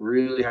can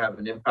really have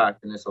an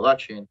impact in this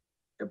election,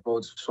 it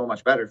bodes so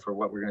much better for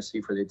what we're going to see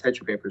for the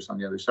intention papers on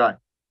the other side.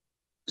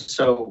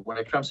 So when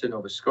it comes to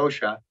Nova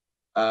Scotia,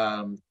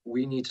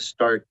 we need to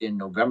start in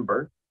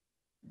November.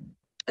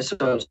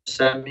 So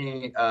send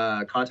me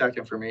contact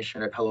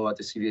information at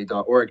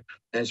hello@thecva.org.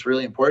 And it's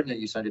really important that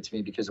you send it to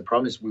me, because the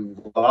problem is we've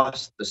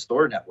lost the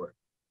store network.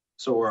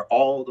 So where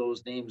all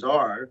those names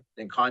are,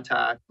 and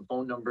contact,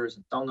 phone numbers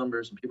and cell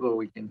numbers and people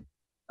we can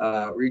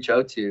reach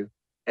out to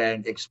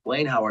and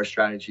explain how our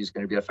strategy is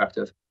going to be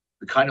effective,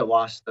 we kind of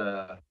lost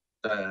the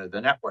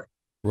network.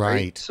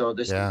 Right. So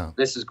this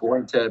is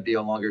going to be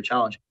a longer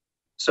challenge.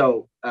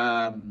 So,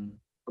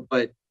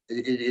 but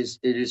it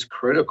is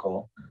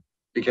critical,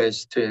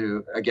 because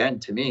to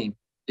me,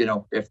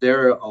 if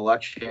their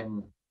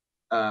election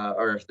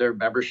or if their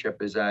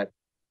membership is at,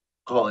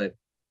 call it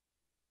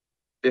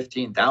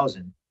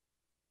 15,000,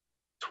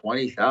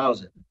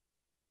 20,000,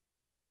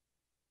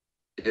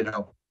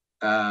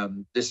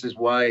 this is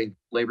why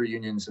labor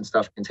unions and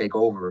stuff can take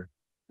over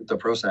the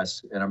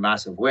process in a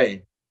massive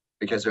way,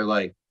 because they're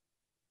like,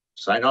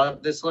 sign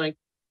on this link,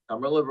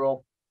 I'm a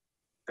liberal,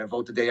 and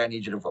vote the day I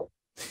need you to vote.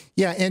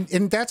 Yeah,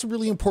 and that's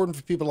really important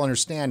for people to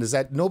understand, is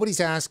that nobody's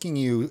asking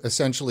you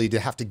essentially to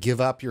have to give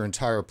up your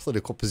entire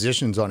political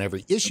positions on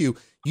every issue.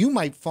 You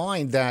might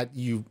find that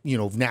you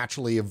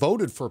naturally have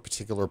voted for a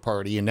particular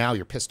party and now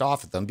you're pissed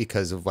off at them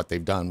because of what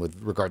they've done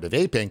with regard to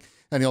vaping,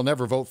 and you'll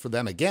never vote for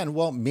them again.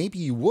 Well, maybe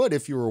you would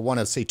if you were one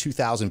of, say,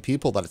 2,000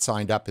 people that had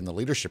signed up in the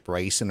leadership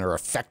race and are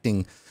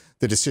affecting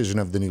the decision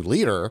of the new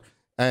leader,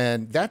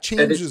 and that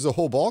changes the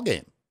whole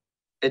ballgame.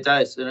 It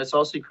does. And it's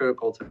also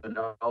critical to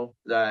know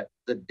that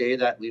the day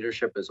that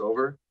leadership is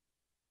over,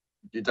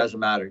 it doesn't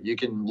matter. You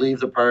can leave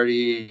the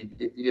party,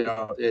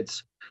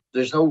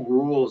 there's no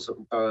rules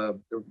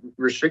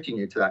restricting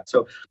you to that.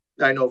 So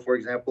I know, for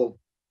example,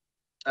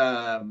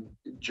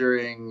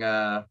 during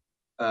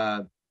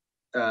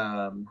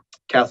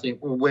Kathleen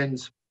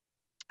Wynne's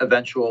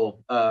eventual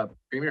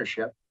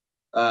premiership,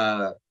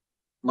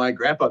 my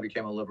grandpa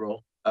became a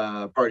Liberal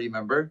Party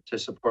member to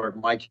support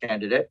my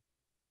candidate.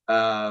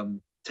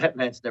 That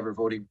man's never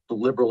voted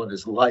Liberal in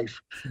his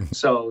life.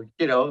 So,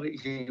 he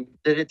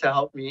did it to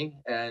help me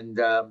and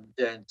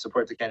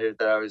support the candidate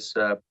that I was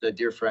a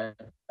dear friend.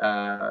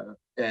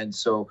 And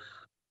so,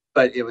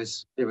 but it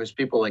was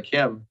people like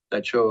him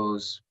that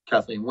chose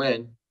Kathleen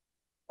Wynne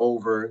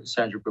over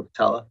Sandra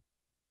Bupatella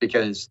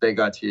because they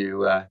got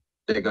to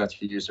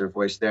use their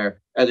voice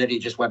there. And then he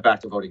just went back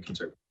to voting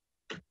Conservative.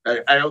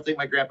 I don't think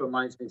my grandpa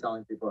minds me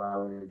telling people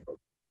how to vote.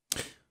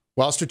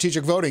 Well,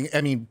 strategic voting,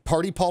 I mean,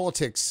 party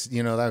politics,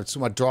 that's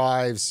what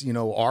drives,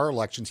 our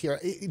elections here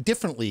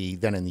differently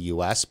than in the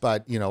US,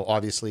 but,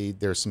 obviously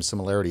there's some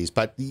similarities.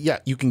 But yeah,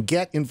 you can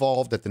get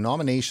involved at the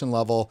nomination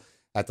level,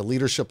 at the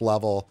leadership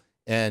level,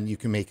 and you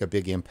can make a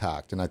big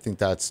impact. And I think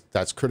that's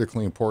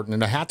critically important.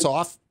 And hats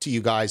off to you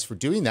guys for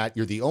doing that.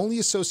 You're the only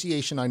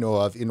association I know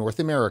of in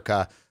North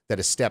America that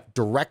has stepped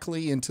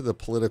directly into the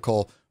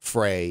political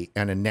fray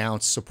and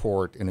announced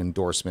support and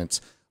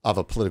endorsements of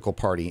a political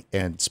party,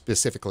 and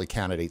specifically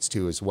candidates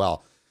too as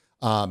well.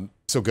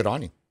 So good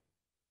on you.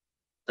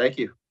 Thank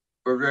you.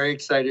 We're very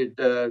excited,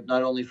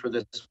 not only for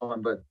this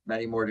one, but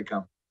many more to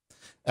come.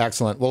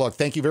 Excellent. Well, look,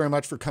 thank you very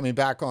much for coming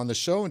back on the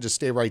show, and just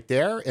stay right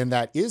there. And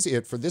that is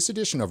it for this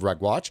edition of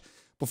RegWatch.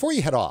 Before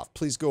you head off,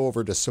 please go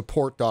over to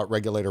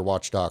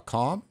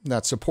support.regulatorwatch.com.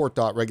 That's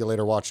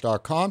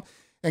support.regulatorwatch.com.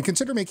 And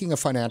consider making a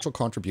financial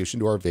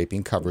contribution to our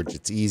vaping coverage.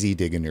 It's easy.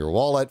 Dig into your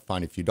wallet,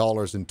 find a few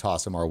dollars, and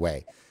toss them our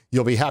way.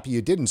 You'll be happy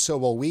you did, and so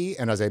will we.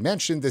 And as I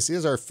mentioned, this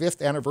is our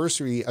 5th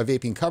anniversary of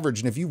vaping coverage.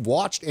 And if you've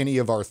watched any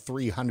of our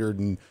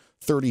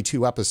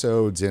 332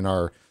 episodes and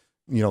our,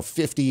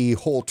 50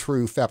 Whole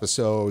Truth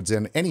episodes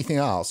and anything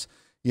else,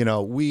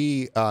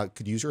 we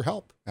could use your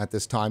help at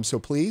this time. So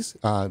please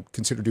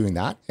consider doing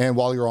that. And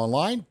while you're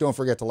online, don't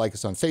forget to like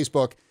us on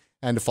Facebook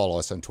and to follow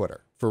us on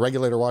Twitter. For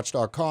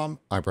regulatorwatch.com,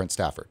 I'm Brent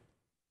Stafford.